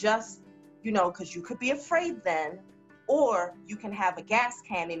 and just, you know, because you could be afraid then, or you can have a gas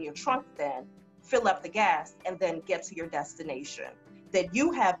can in your trunk then, fill up the gas, and then get to your destination. That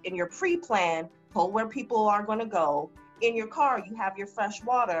you have in your pre-plan, pull where people are going to go. In your car, you have your fresh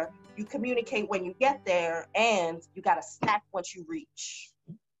water. You communicate when you get there, and you got a snack once you reach.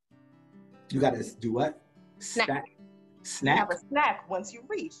 You got to do what? Snack. Snack? You have a snack once you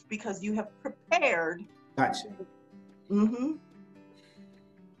reach because you have prepared. Gotcha. Mm-hmm.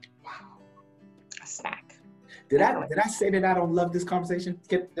 Wow. A snack. Did I say that I don't love this conversation?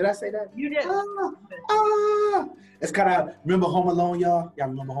 Did I say that? You did. It's kind of, remember Home Alone, y'all? Y'all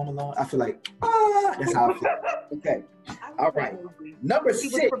remember Home Alone? I feel like, that's how I feel. Okay. All right. Number 6. He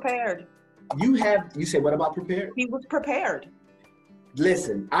was prepared. You said what about prepared? He was prepared.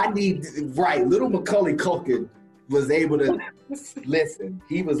 Listen, little Macaulay Culkin was able to, listen,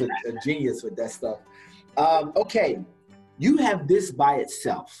 he was a genius with that stuff. Okay, you have this by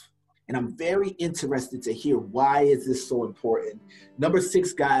itself. And I'm very interested to hear why is this so important. Number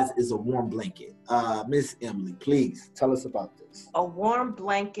 6, guys, is a warm blanket. Miss Emily, please tell us about this. A warm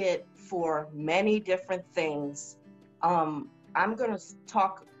blanket for many different things. I'm going to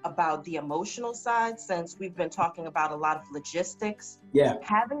talk about the emotional side since we've been talking about a lot of logistics. Yeah.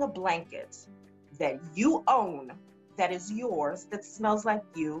 Having a blanket that you own, that is yours, that smells like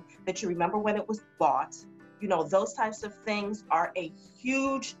you, that you remember when it was bought, you know, those types of things are a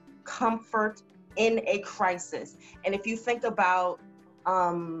huge comfort in a crisis. And if you think about,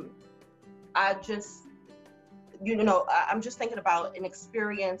 I'm just thinking about an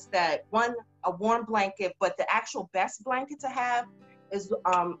experience that a warm blanket, but the actual best blanket to have is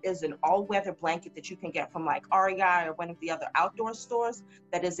an all-weather blanket that you can get from like REI or one of the other outdoor stores.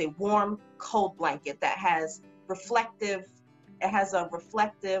 That is a warm, cold blanket that has a reflective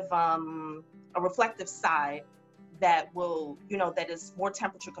side that will, you know, that is more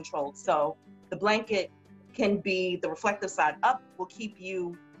temperature controlled. So the blanket can be, the reflective side up will keep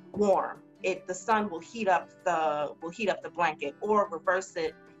you warm. The sun will heat up the blanket, or reverse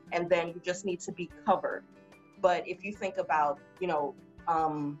it, and then you just need to be covered. But if you think about, you know,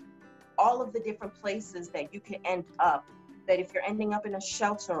 all of the different places that you can end up, that if you're ending up in a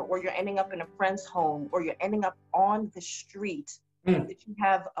shelter, or you're ending up in a friend's home, or you're ending up on the street, that you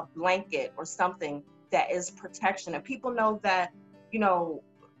have a blanket or something that is protection. And people know that,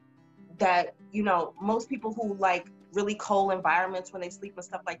 most people who like really cold environments when they sleep and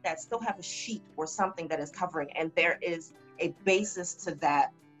stuff like that still have a sheet or something that is covering. And there is a basis to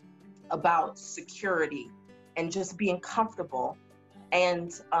that about security and just being comfortable.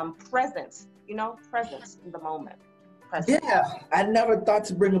 and presence, presence in the moment. Presence. Yeah, I never thought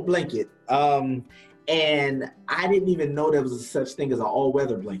to bring a blanket. And I didn't even know there was a such thing as an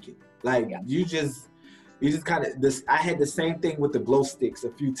all-weather blanket. Like Yeah. you just kind of this. I had the same thing with the glow sticks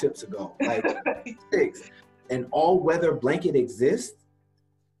a few tips ago. Like sticks, an all-weather blanket exists.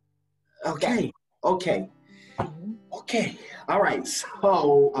 Okay, Yeah. okay, Mhm. okay. All right.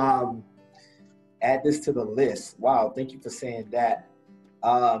 So add this to the list. Wow, thank you for saying that.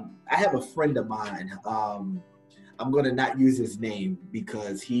 I have a friend of mine. I'm going to not use his name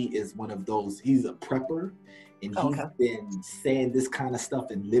because he is one of those, he's a prepper, and he's Okay. been saying this kind of stuff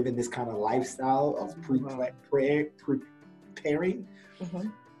and living this kind of lifestyle of preparing Mm-hmm.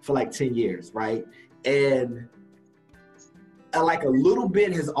 for like 10 years, right? And like a little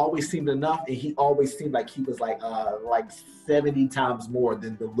bit has always seemed enough, and he always seemed like he was like 70 times more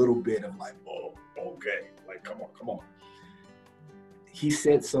than the little bit of like, oh, okay, like come on. He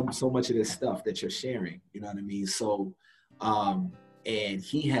said so much of this stuff that you're sharing, you know what I mean? So, and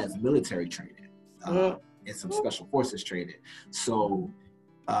he has military training and some special forces training. So,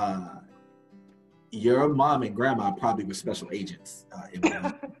 your mom and grandma probably were special agents. You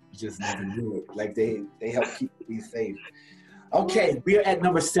just never knew it. Like they help keep you safe. Okay, we are at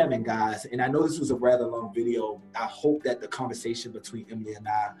number 7, guys, and I know this was a rather long video. I hope that the conversation between Emily and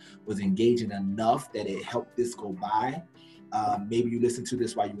I was engaging enough that it helped this go by. Maybe you listened to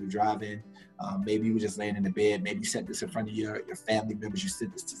this while you were driving. Maybe you were just laying in the bed. Maybe you said this in front of your family members. You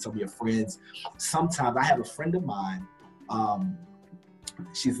said this to some of your friends. Sometimes I have a friend of mine.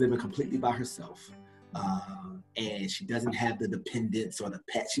 She's living completely by herself. And she doesn't have the dependents or the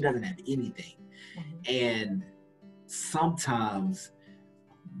pets. She doesn't have anything. Mm-hmm. And sometimes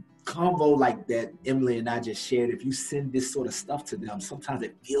convo like that Emily and I just shared, if you send this sort of stuff to them, sometimes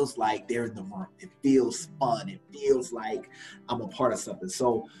it feels like they're in the room. It feels fun. It feels like I'm a part of something.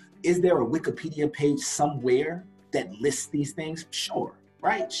 So is there a Wikipedia page somewhere that lists these things? Sure,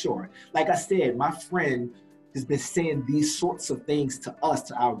 right? Sure. Like I said, my friend has been saying these sorts of things to us,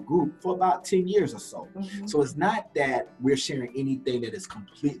 to our group, for about 10 years or so. Mm-hmm. So it's not that we're sharing anything that is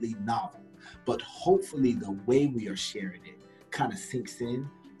completely novel, but hopefully the way we are sharing it kind of sinks in,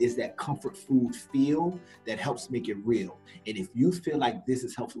 is that comfort food feel that helps make it real. And if you feel like this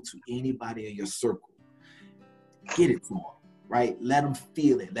is helpful to anybody in your circle, get it to them, right? Let them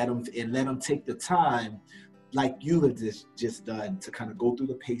feel it. Let them take the time, like you have just done, to kind of go through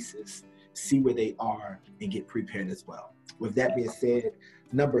the paces, see where they are, and get prepared as well. With that being said,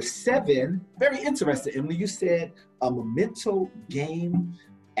 number 7, very interesting, Emily, you said a memento, game,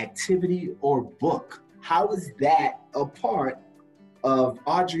 activity, or book. How is that a part of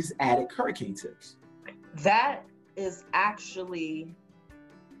Audrey's added hurricane tips? That is actually,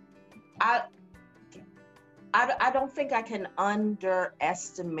 I don't think I can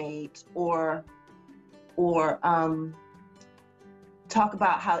underestimate or talk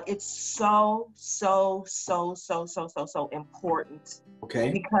about how it's so important.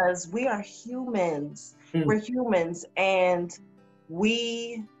 Okay. Because we are humans. We're humans, and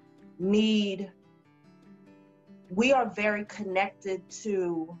we are very connected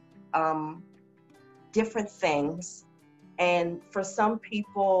to different things. And for some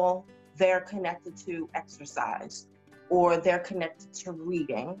people, they're connected to exercise, or they're connected to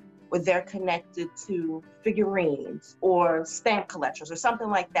reading, or they're connected to figurines or stamp collectors or something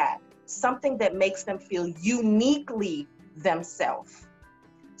like that. Something that makes them feel uniquely themselves.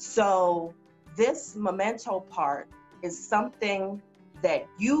 So this memento part is something that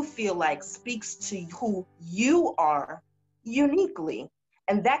you feel like speaks to who you are uniquely.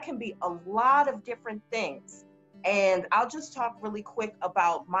 And that can be a lot of different things. And I'll just talk really quick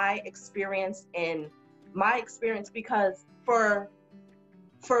about my experience, because for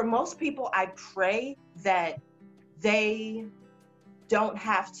most people, I pray that they don't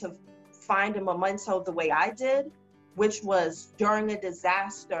have to find a memento the way I did, which was during a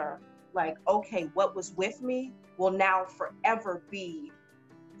disaster, like, okay, what was with me will now forever be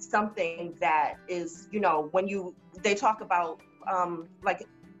something that is, when they talk about, like,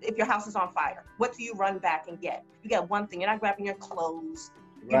 if your house is on fire, what do you run back and get? You get one thing. You're not grabbing your clothes.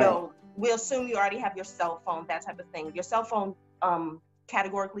 Right. We assume you already have your cell phone, that type of thing. Your cell phone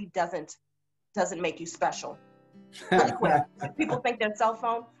categorically doesn't make you special. Really quick. If people think their cell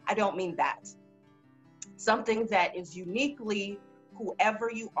phone, I don't mean that. Something that is uniquely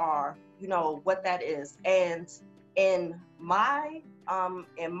whoever you are, what that is. And in my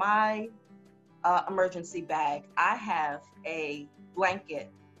emergency bag, I have a blanket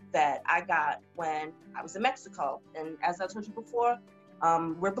that I got when I was in Mexico. And as I told you before,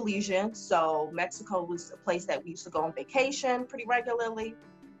 we're Belizean, so Mexico was a place that we used to go on vacation pretty regularly.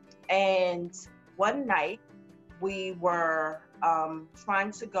 And one night we were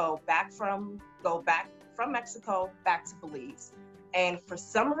trying to go back from Mexico back to Belize. And for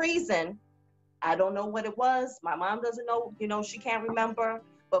some reason, I don't know what it was. My mom doesn't know, she can't remember.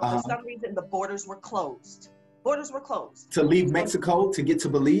 But for some reason, the borders were closed. Borders were closed. To leave Mexico to get to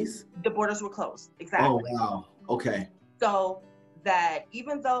Belize? The borders were closed, exactly. Oh, wow. Okay. So that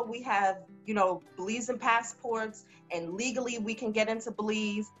even though we have, Belizean passports and legally we can get into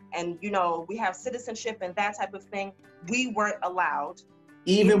Belize and, we have citizenship and that type of thing, we weren't allowed.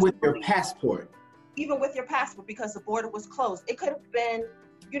 Even with your passport? Even with your passport, because the border was closed. It could have been,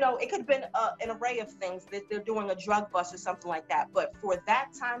 an array of things that they're doing a drug bust or something like that. But for that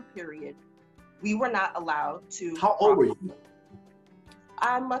time period, we were not allowed to. How old were you?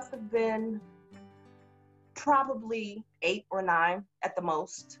 I must have been probably 8 or 9 at the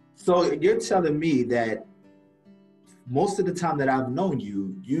most. So you're telling me that most of the time that I've known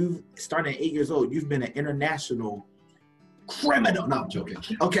you, you've started at 8 years old, you've been an international criminal. No, I'm joking.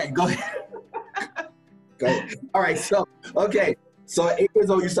 Okay, go ahead. Go ahead. All right, so 8 years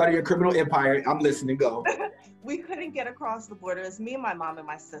old, you started your criminal empire. I'm listening, go. We couldn't get across the border. It's me and my mom and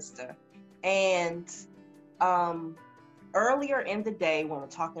my sister. And earlier in the day, when we're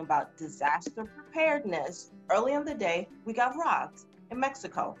talking about disaster preparedness, early in the day, we got robbed in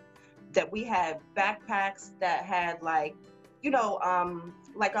Mexico. That we had backpacks that had like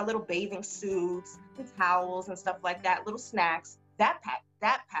our little bathing suits and towels and stuff like that, little snacks, that pack.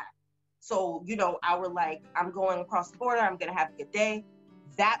 So, our I'm going across the border, I'm gonna have a good day.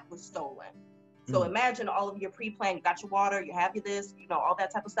 That was stolen. So imagine all of your pre-plan, you got your water, you have your this, all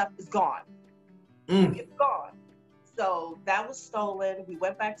that type of stuff is gone. It's gone. So that was stolen. We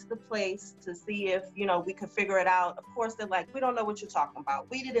went back to the place to see if, we could figure it out. Of course, they're like, we don't know what you're talking about.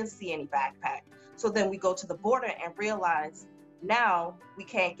 We didn't see any backpack. So then we go to the border and realize now we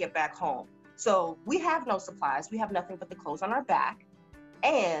can't get back home. So we have no supplies. We have nothing but the clothes on our back.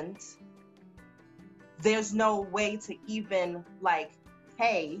 And there's no way to even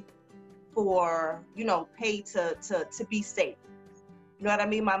pay for, pay to be safe. You know what I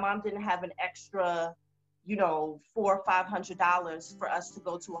mean? My mom didn't have an extra $400 or $500 for us to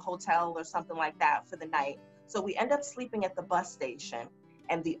go to a hotel or something like that for the night. So we end up sleeping at the bus station.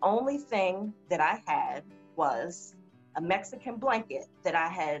 And the only thing that I had was a Mexican blanket that I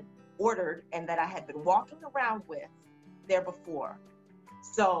had ordered and that I had been walking around with there before.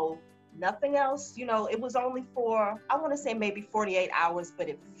 So nothing else, it was only for, I want to say maybe 48 hours, but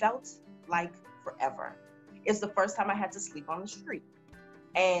it felt like forever. It's the first time I had to sleep on the street.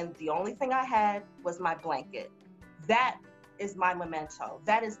 And the only thing I had was my blanket. That is my memento.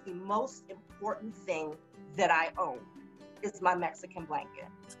 That is the most important thing that I own, is my Mexican blanket.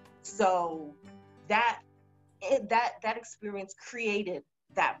 So that experience created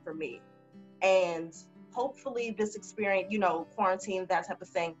that for me. And hopefully this experience, quarantine, that type of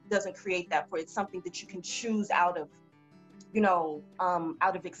thing, doesn't create that for you. It's something that you can choose out of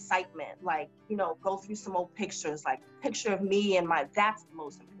excitement, go through some old pictures, picture of me and that's the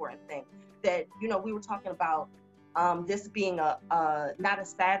most important thing. That, we were talking about this being not a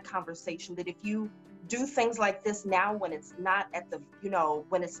sad conversation, that if you do things like this now when it's not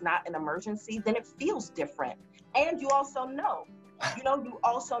when it's not an emergency, then it feels different. And you also know,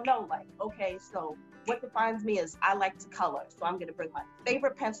 okay, so what defines me is I like to color. So I'm gonna bring my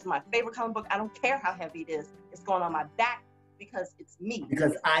favorite pencil, my favorite coloring book. I don't care how heavy it is. It's going on my back because it's me.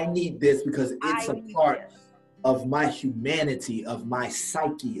 Because I need this, because it's a part of my humanity, of my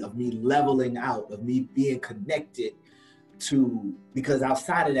psyche, of me leveling out, of me being connected to, because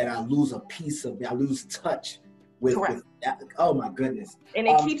outside of that, I lose a piece of me, I lose touch with oh my goodness. And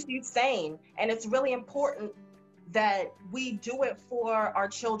it keeps you sane. And it's really important that we do it for our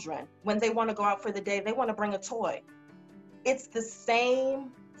children. When they want to go out for the day, they want to bring a toy. It's the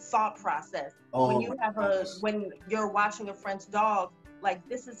same thought process. When you're watching a friend's dog,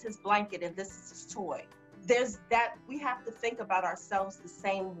 this is his blanket and this is his toy. There's that, we have to think about ourselves the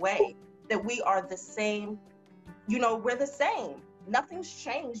same way, that we are the same, we're the same. Nothing's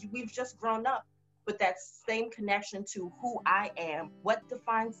changed. We've just grown up. But that same connection to who I am, what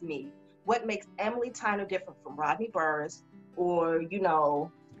defines me, what makes Emily Tyner different from Rodney Burrs or,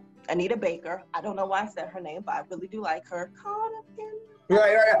 Anita Baker. I don't know why I said her name, but I really do like her. Caught up in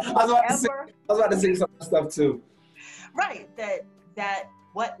Right. I was about to sing some stuff too. Right. That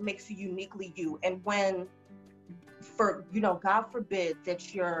what makes you uniquely you. And when, God forbid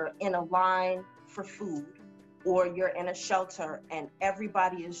that you're in a line for food or you're in a shelter and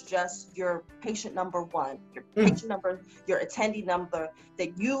everybody is just your patient number one, your patient number, your attendee number,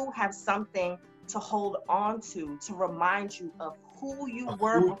 that you have something to hold on to remind you of who you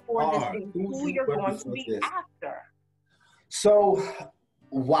were before this and who you're going to be after. So,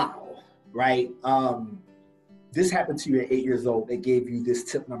 wow, right? This happened to you at 8 years old. They gave you this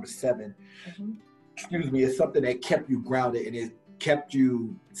tip number 7. Excuse me. It's something that kept you grounded, and it kept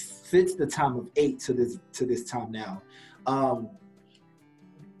you since the time of 8 to this time now.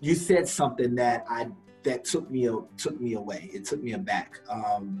 You said something that took me away. It took me aback.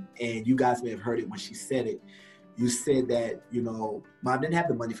 And you guys may have heard it when she said it. You said that, Mom didn't have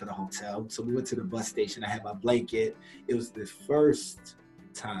the money for the hotel, so we went to the bus station. I had my blanket. It was the first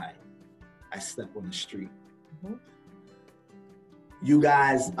time I slept on the street. You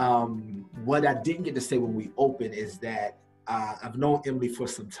guys, what I didn't get to say when we opened is that I've known Emily for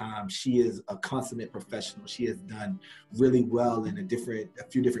some time. She is a consummate professional. She has done really well in a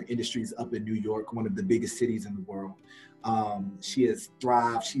few different industries up in New York, one of the biggest cities in the world. She has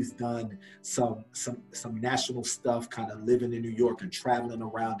thrived. She's done some national stuff, kind of living in New York and traveling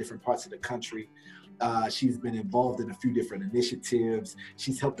around different parts of the country. She's been involved in a few different initiatives.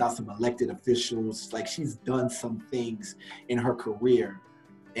 She's helped out some elected officials. Like, she's done some things in her career.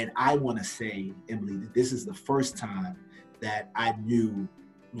 And I want to say, Emily, that this is the first time that I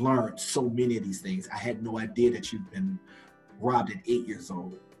learned so many of these things. I had no idea that you've been robbed at 8 years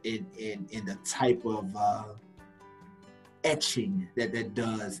old in the type of etching that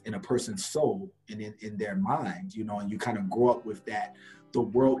does in a person's soul and in their mind, and you kind of grow up with that. The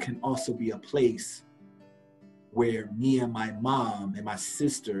world can also be a place where me and my mom and my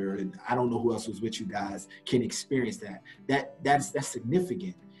sister, and I don't know who else was with you guys, can experience that. That's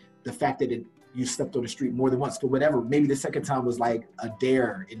significant. The fact that you stepped on the street more than once for whatever, maybe the second time was like a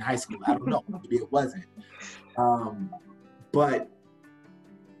dare in high school. I don't know, maybe it wasn't. But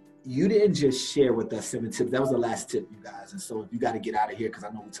you didn't just share with us 7 tips. That was the last tip, you guys. And so if you got to get out of here, because I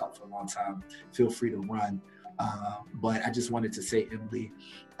know we talked for a long time, feel free to run. But I just wanted to say, Emily,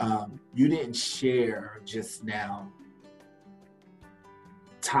 you didn't share just now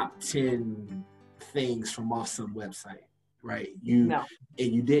top 10 things from off some website, right? No.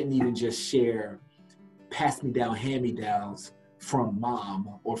 And you didn't even just share pass-me-down, hand-me-downs from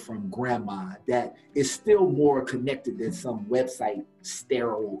mom or from grandma. That is still more connected than some website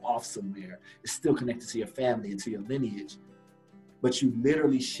sterile off somewhere. It's still connected to your family and to your lineage. But you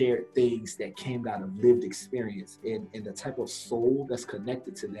literally shared things that came out of lived experience, and the type of soul that's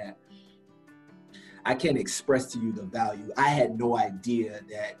connected to that. I can't express to you the value. I had no idea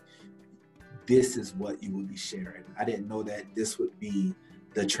that this is what you would be sharing. I didn't know that this would be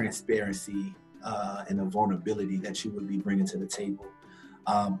the transparency and the vulnerability that you would be bringing to the table.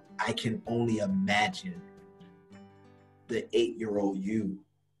 I can only imagine the 8-year-old you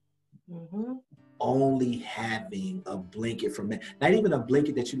only having a blanket from it, not even a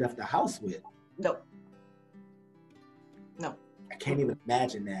blanket that you left the house with. No. I can't even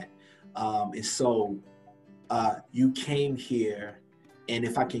imagine that. And so you came here, and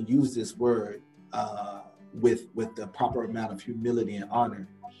if I can use this word with the proper amount of humility and honor,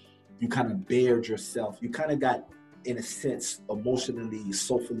 you kind of bared yourself. You kind of got, in a sense, emotionally,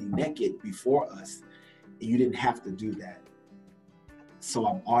 soulfully naked before us. And you didn't have to do that. So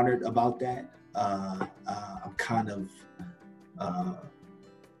I'm honored about that. I'm kind of, I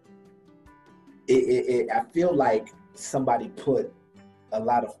feel like somebody put a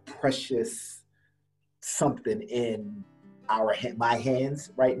lot of precious something in my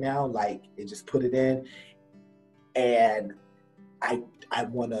hands right now. Like, it just put it in, and I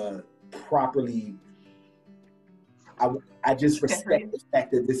want to properly. I just respect the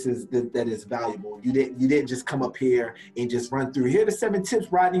fact that that is valuable. You didn't just come up here and just run through. Here are the 7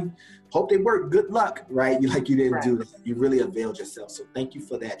 tips, Rodney. Hope they work. Good luck, right? You didn't do that. You really availed yourself. So thank you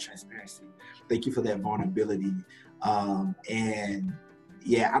for that transparency. Thank you for that vulnerability. And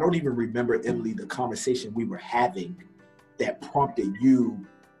yeah, I don't even remember, Emily, the conversation we were having that prompted you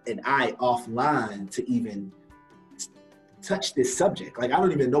and I offline to even touch this subject. Like, I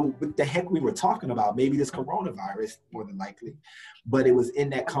don't even know what the heck we were talking about. Maybe this coronavirus, more than likely. But it was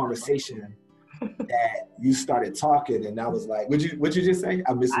in that conversation that you started talking, and I was like, what'd you just say?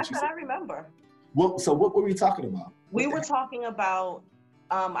 I missed what you said. I remember. So what were we talking about? We were talking about,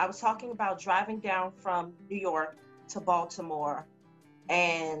 I was talking about driving down from New York to Baltimore.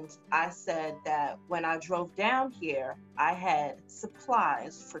 And I said that when I drove down here, I had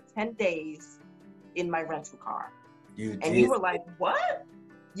supplies for 10 days in my rental car. You were like, what?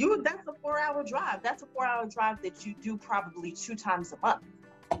 That's a 4-hour drive. That's a 4-hour drive that you do probably 2 times a month.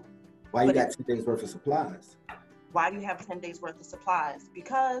 Why you got 10 days worth of supplies? Why do you have 10 days worth of supplies?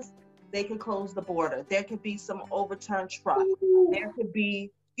 Because they can close the border. There could be some overturned truck. There could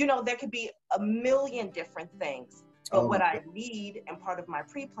be, there could be a million different things. But what I need, and part of my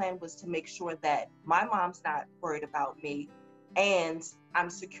pre-plan, was to make sure that my mom's not worried about me, and I'm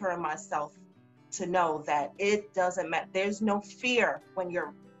securing myself to know that it doesn't matter. There's no fear when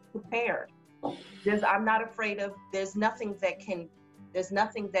you're prepared. I'm not afraid of, there's nothing that can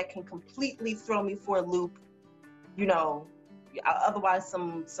completely throw me for a loop, otherwise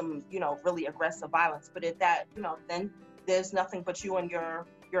some really aggressive violence. But at that, then there's nothing but you and your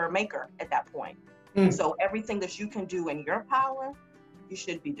maker at that point. So everything that you can do in your power, you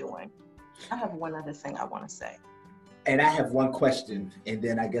should be doing. I have one other thing I want to say. And I have one question, and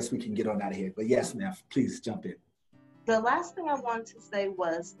then I guess we can get on out of here. But yes, ma'am, please jump in. The last thing I wanted to say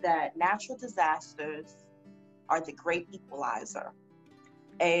was that natural disasters are the great equalizer.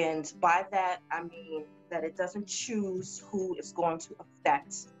 And by that, I mean that it doesn't choose who it's going to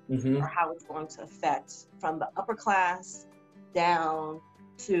affect or how it's going to affect, from the upper class down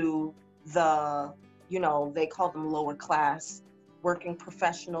to the, they call them lower class, working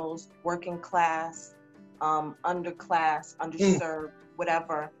professionals, working class, underclass, underserved,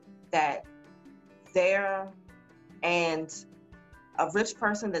 whatever, that and a rich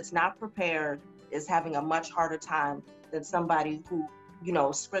person that's not prepared is having a much harder time than somebody who,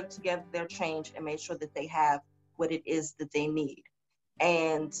 scraped together their change and made sure that they have what it is that they need.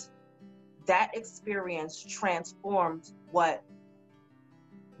 And that experience transformed what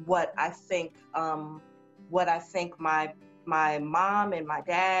I think my mom and my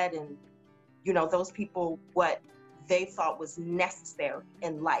dad and, those people, what they thought was necessary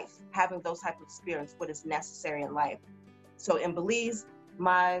in life, having those type of experience, what is necessary in life. So in Belize,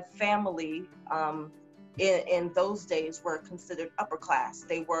 my family, in those days were considered upper class.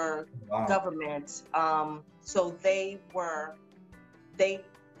 They were government. So they were the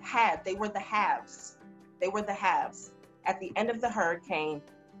haves. They were the haves. At the end of the hurricane,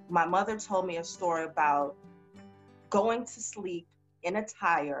 my mother told me a story about going to sleep in a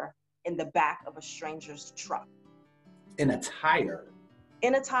tire in the back of a stranger's truck. In a tire?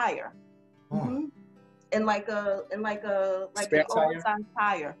 In a tire. Mm-hmm. In like an oversized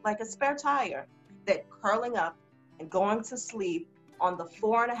tire, like a spare tire, that curling up and going to sleep on the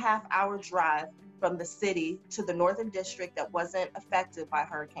 4.5-hour drive from the city to the Northern District that wasn't affected by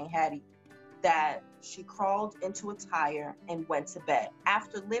Hurricane Hattie, that she crawled into a tire and went to bed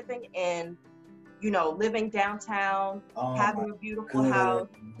after living downtown, having a beautiful house,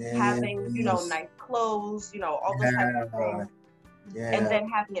 having, nice clothes, all those types of things. Yeah. And then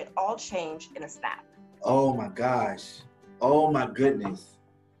having it all change in a snap. Oh my gosh. Oh my goodness.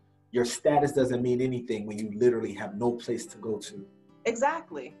 Your status doesn't mean anything when you literally have no place to go to.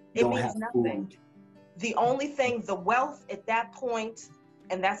 Exactly. It means nothing. Food. The only thing, the wealth at that point,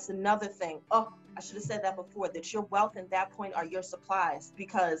 and that's another thing. Oh, I should have said that before, that your wealth at that point are your supplies.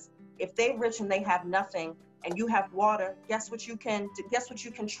 Because if they're rich and they have nothing and you have water, guess what you can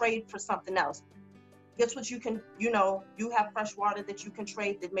trade for something else. Guess what you can, you have fresh water that you can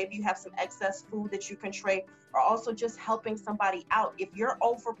trade, that maybe you have some excess food that you can trade, or also just helping somebody out. If you're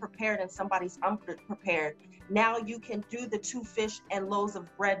over prepared and somebody's unprepared, now you can do the 2 fish and loaves of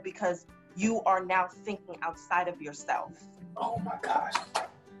bread because you are now thinking outside of yourself. Oh my gosh.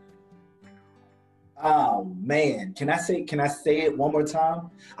 Oh man, can I say it one more time?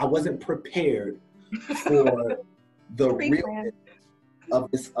 I wasn't prepared for the realness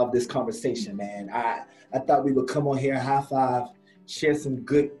of this conversation, man. I thought we would come on here, high five, share some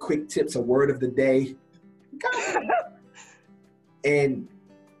good quick tips, a word of the day. And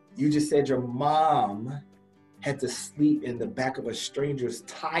you just said your mom had to sleep in the back of a stranger's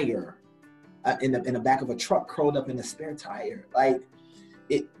tire, in the back of a truck, curled up in a spare tire. Like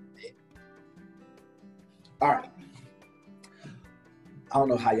it. All right. I don't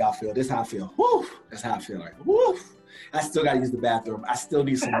know how y'all feel. This is how I feel. Woo! That's how I feel. Like, woo! I still got to use the bathroom. I still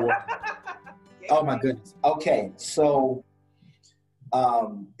need some water. Oh my goodness. Okay, so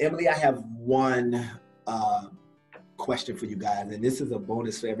Emily, I have one question for you guys, and this is a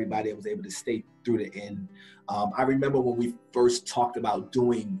bonus for everybody that was able to stay through the end. I remember when we first talked about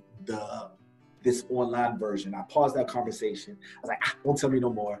doing this online version. I paused that conversation. I was like, don't tell me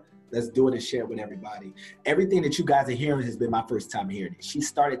no more. Let's do it and share it with everybody. Everything that you guys are hearing has been my first time hearing it. She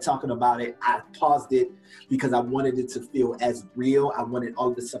started talking about it. I paused it because I wanted it to feel as real. I wanted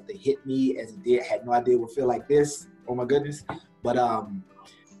all of the stuff to hit me as it did. I had no idea it would feel like this. Oh my goodness. But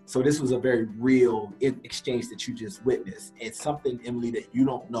so this was a very real exchange that you just witnessed. And something, Emily, that you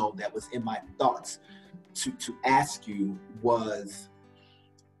don't know that was in my thoughts to ask you was,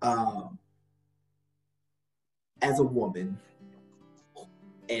 Um, as a woman,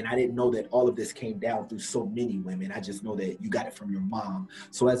 and I didn't know that all of this came down through so many women. I just know that you got it from your mom.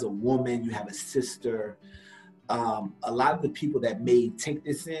 So as a woman, you have a sister. A lot of the people that may take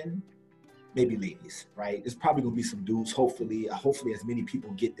this in, maybe ladies, right? There's probably gonna be some dudes. Hopefully, as many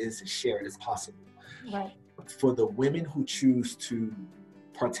people get this and share it as possible. Right. For the women who choose to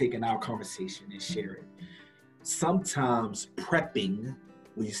partake in our conversation and share it, sometimes prepping,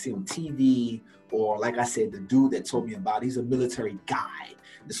 when you see on TV, or like I said, the dude that told me about, he's a military guy.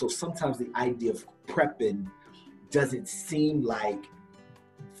 And so sometimes the idea of prepping doesn't seem like,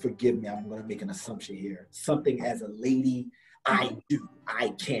 forgive me, I'm going to make an assumption here, something as a lady I do, I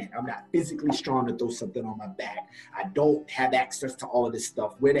can. I'm not physically strong to throw something on my back. I don't have access to all of this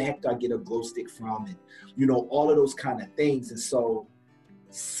stuff. Where the heck do I get a glow stick from? And, you know, all of those kind of things. And so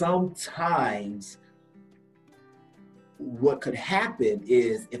sometimes what could happen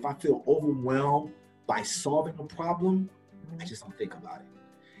is if I feel overwhelmed by solving a problem, I just don't think about it.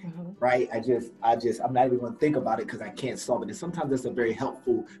 Right? I'm not even going to think about it because I can't solve it. And sometimes that's a very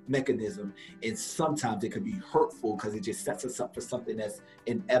helpful mechanism. And sometimes it could be hurtful because it just sets us up for something that's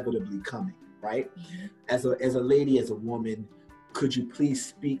inevitably coming, right? As a lady, as a woman, could you please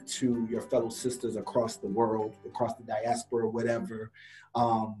speak to your fellow sisters across the world, across the diaspora, whatever,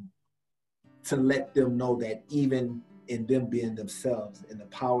 to let them know that even in them being themselves and the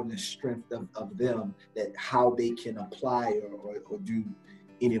power and the strength of them, that how they can apply or do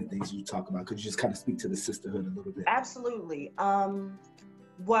any of the things you talk about? Could you just kind of speak to the sisterhood a little bit? Absolutely.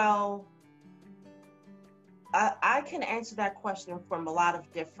 Well, I can answer that question from a lot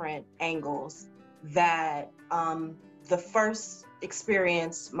of different angles. That the first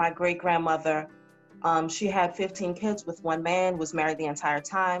experience, my great-grandmother, she had 15 kids with one man, was married the entire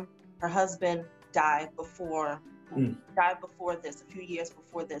time. Her husband died before this, a few years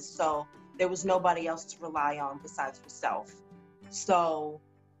before this. So there was nobody else to rely on besides herself. So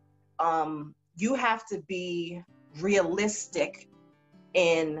you have to be realistic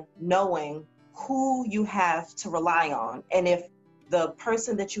in knowing who you have to rely on. And if the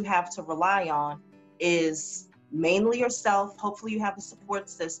person that you have to rely on is mainly yourself, hopefully you have a support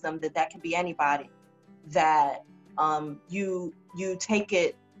system that can be anybody, that you take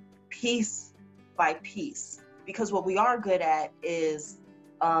it piece by piece. Because what we are good at is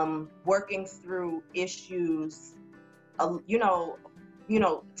working through issues,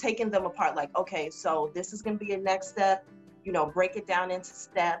 taking them apart, like, okay, so this is going to be a next step, break it down into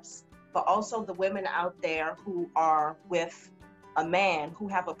steps. But also the women out there who are with a man, who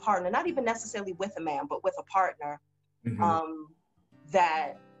have a partner, not even necessarily with a man, but with a partner,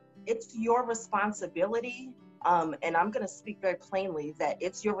 that it's your responsibility. And I'm going to speak very plainly that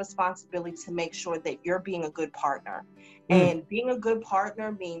it's your responsibility to make sure that you're being a good partner. And being a good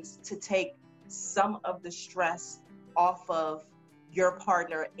partner means to take some of the stress off of your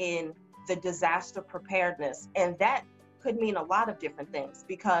partner in the disaster preparedness. And that could mean a lot of different things,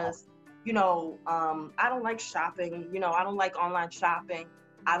 because, I don't like shopping, I don't like online shopping.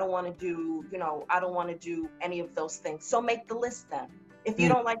 I don't want to do any of those things. So make the list then. If you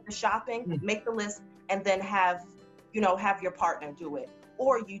don't like the shopping, make the list and then have your partner do it.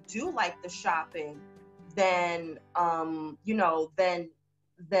 Or you do like the shopping, then,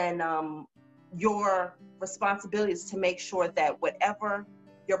 your responsibility is to make sure that whatever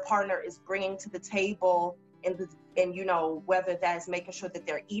your partner is bringing to the table, and whether that is making sure that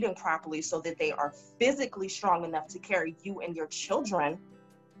they're eating properly so that they are physically strong enough to carry you and your children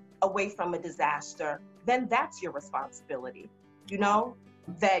away from a disaster, then that's your responsibility.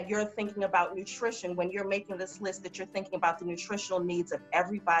 That you're thinking about nutrition when you're making this list, that you're thinking about the nutritional needs of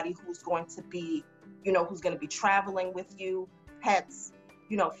everybody who's going to be traveling with you, pets,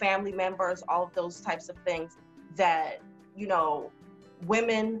 family members, all of those types of things. That,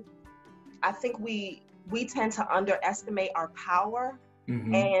 women, I think we tend to underestimate our power,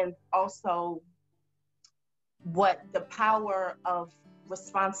 and also what the power of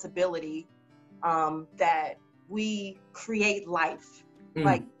responsibility, that we create life,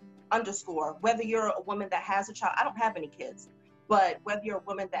 like underscore, whether you're a woman that has a child, I don't have any kids, but whether you're a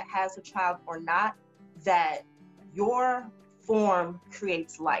woman that has a child or not, that your form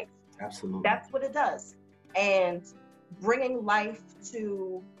creates life. Absolutely. That's what it does. And bringing life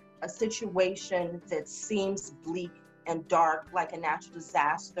to a situation that seems bleak and dark, like a natural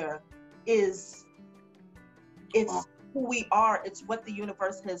disaster, it's who we are. It's what the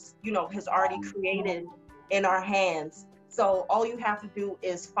universe has already created in our hands. So all you have to do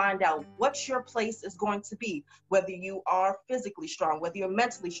is find out what your place is going to be, whether you are physically strong, whether you're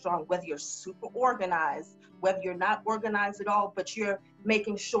mentally strong, whether you're super organized, whether you're not organized at all, but you're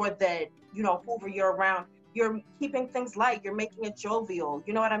making sure that, you know, whoever you're around, you're keeping things light, you're making it jovial.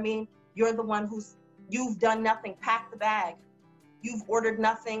 You know what I mean? You're the one you've done nothing, pack the bag. You've ordered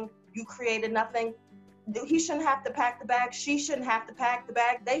nothing, you created nothing. He shouldn't have to pack the bag. She shouldn't have to pack the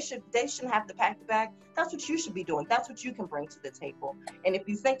bag. They shouldn't have to pack the bag. That's what you should be doing. That's what you can bring to the table. And if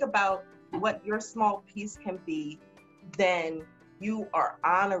you think about what your small piece can be, then you are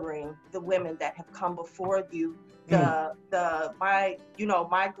honoring the women that have come before you. My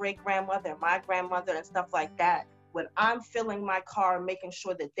great grandmother, my grandmother, and stuff like that. When I'm filling my car, making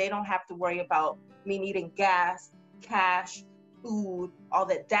sure that they don't have to worry about me needing gas, cash, food, all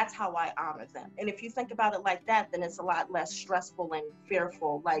that, that's how I honor them. And if you think about it like that, then it's a lot less stressful and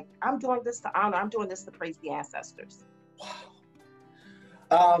fearful. Like, I'm doing this to honor, I'm doing this to praise the ancestors.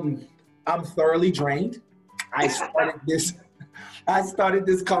 I'm thoroughly drained. I started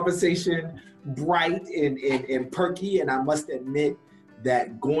this conversation bright and perky, and I must admit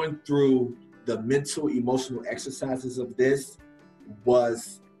that going through the mental, emotional exercises of this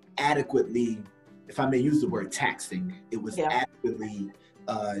was adequately, if I may use the word, taxing. It was adequately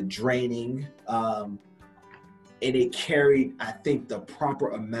draining, and it carried, I think, the proper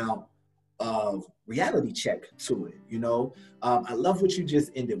amount of reality check to it. You know, I love what you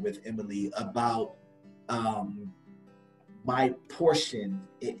just ended with, Emily, about my portion,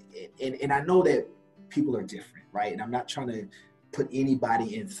 and I know that people are different, right? And I'm not trying to put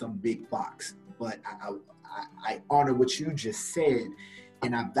anybody in some big box, but I honor what you just said,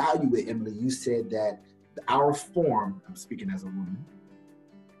 and I value it, Emily. You said that our form, I'm speaking as a woman,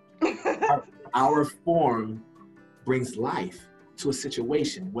 our form brings life to a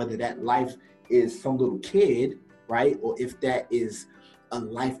situation, whether that life is some little kid, right? Or if that is a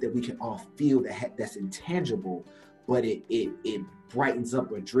life that we can all feel that's intangible, but it brightens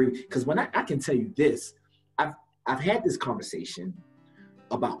up a dream. Because when I can tell you this, I've had this conversation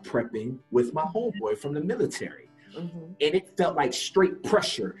about prepping with my homeboy from the military. Mm-hmm. And it felt like straight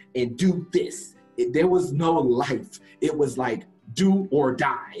pressure and do this. There was no life. It was like do or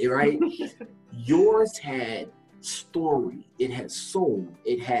die, right? Yours had story, it had soul,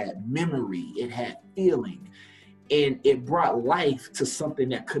 it had memory, it had feeling, and it brought life to something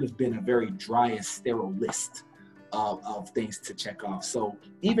that could have been a very dry and sterile list of things to check off. So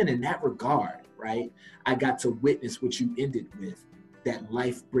even in that regard, right, I got to witness what you ended with, that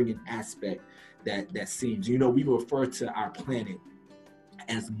life-bringing aspect that seems, you know, we refer to our planet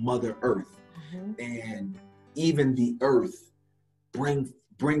as Mother Earth, mm-hmm. and even the earth brings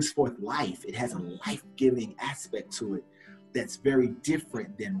forth life. It has a life-giving aspect to it that's very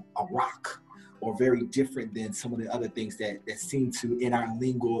different than a rock, or very different than some of the other things that seem to, in our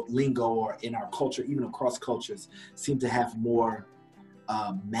lingo or in our culture, even across cultures, seem to have more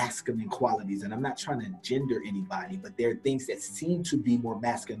masculine qualities. And I'm not trying to gender anybody, but there are things that seem to be more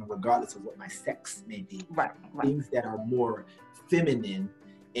masculine regardless of what my sex may be. Right. Things that are more feminine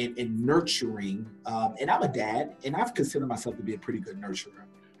and nurturing. And I'm a dad, and I've considered myself to be a pretty good nurturer.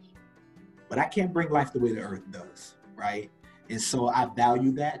 But I can't bring life the way the earth does, right? And so I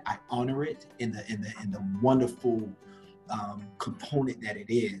value that. I honor it in the wonderful component that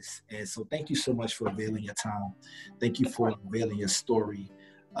it is. And so thank you so much for availing your time. Thank you for availing your story.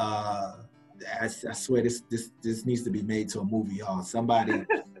 I swear this needs to be made to a movie, y'all. Somebody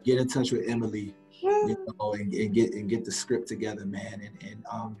get in touch with Emily, you know, and get the script together, man. And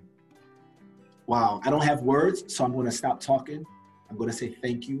wow, I don't have words, so I'm going to stop talking. I'm going to say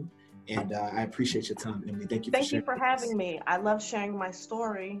thank you. And I appreciate your time, Emily. Thank you for having me. I love sharing my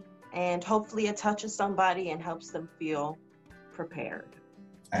story, and hopefully it touches somebody and helps them feel prepared.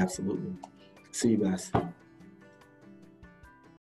 Absolutely. See you guys.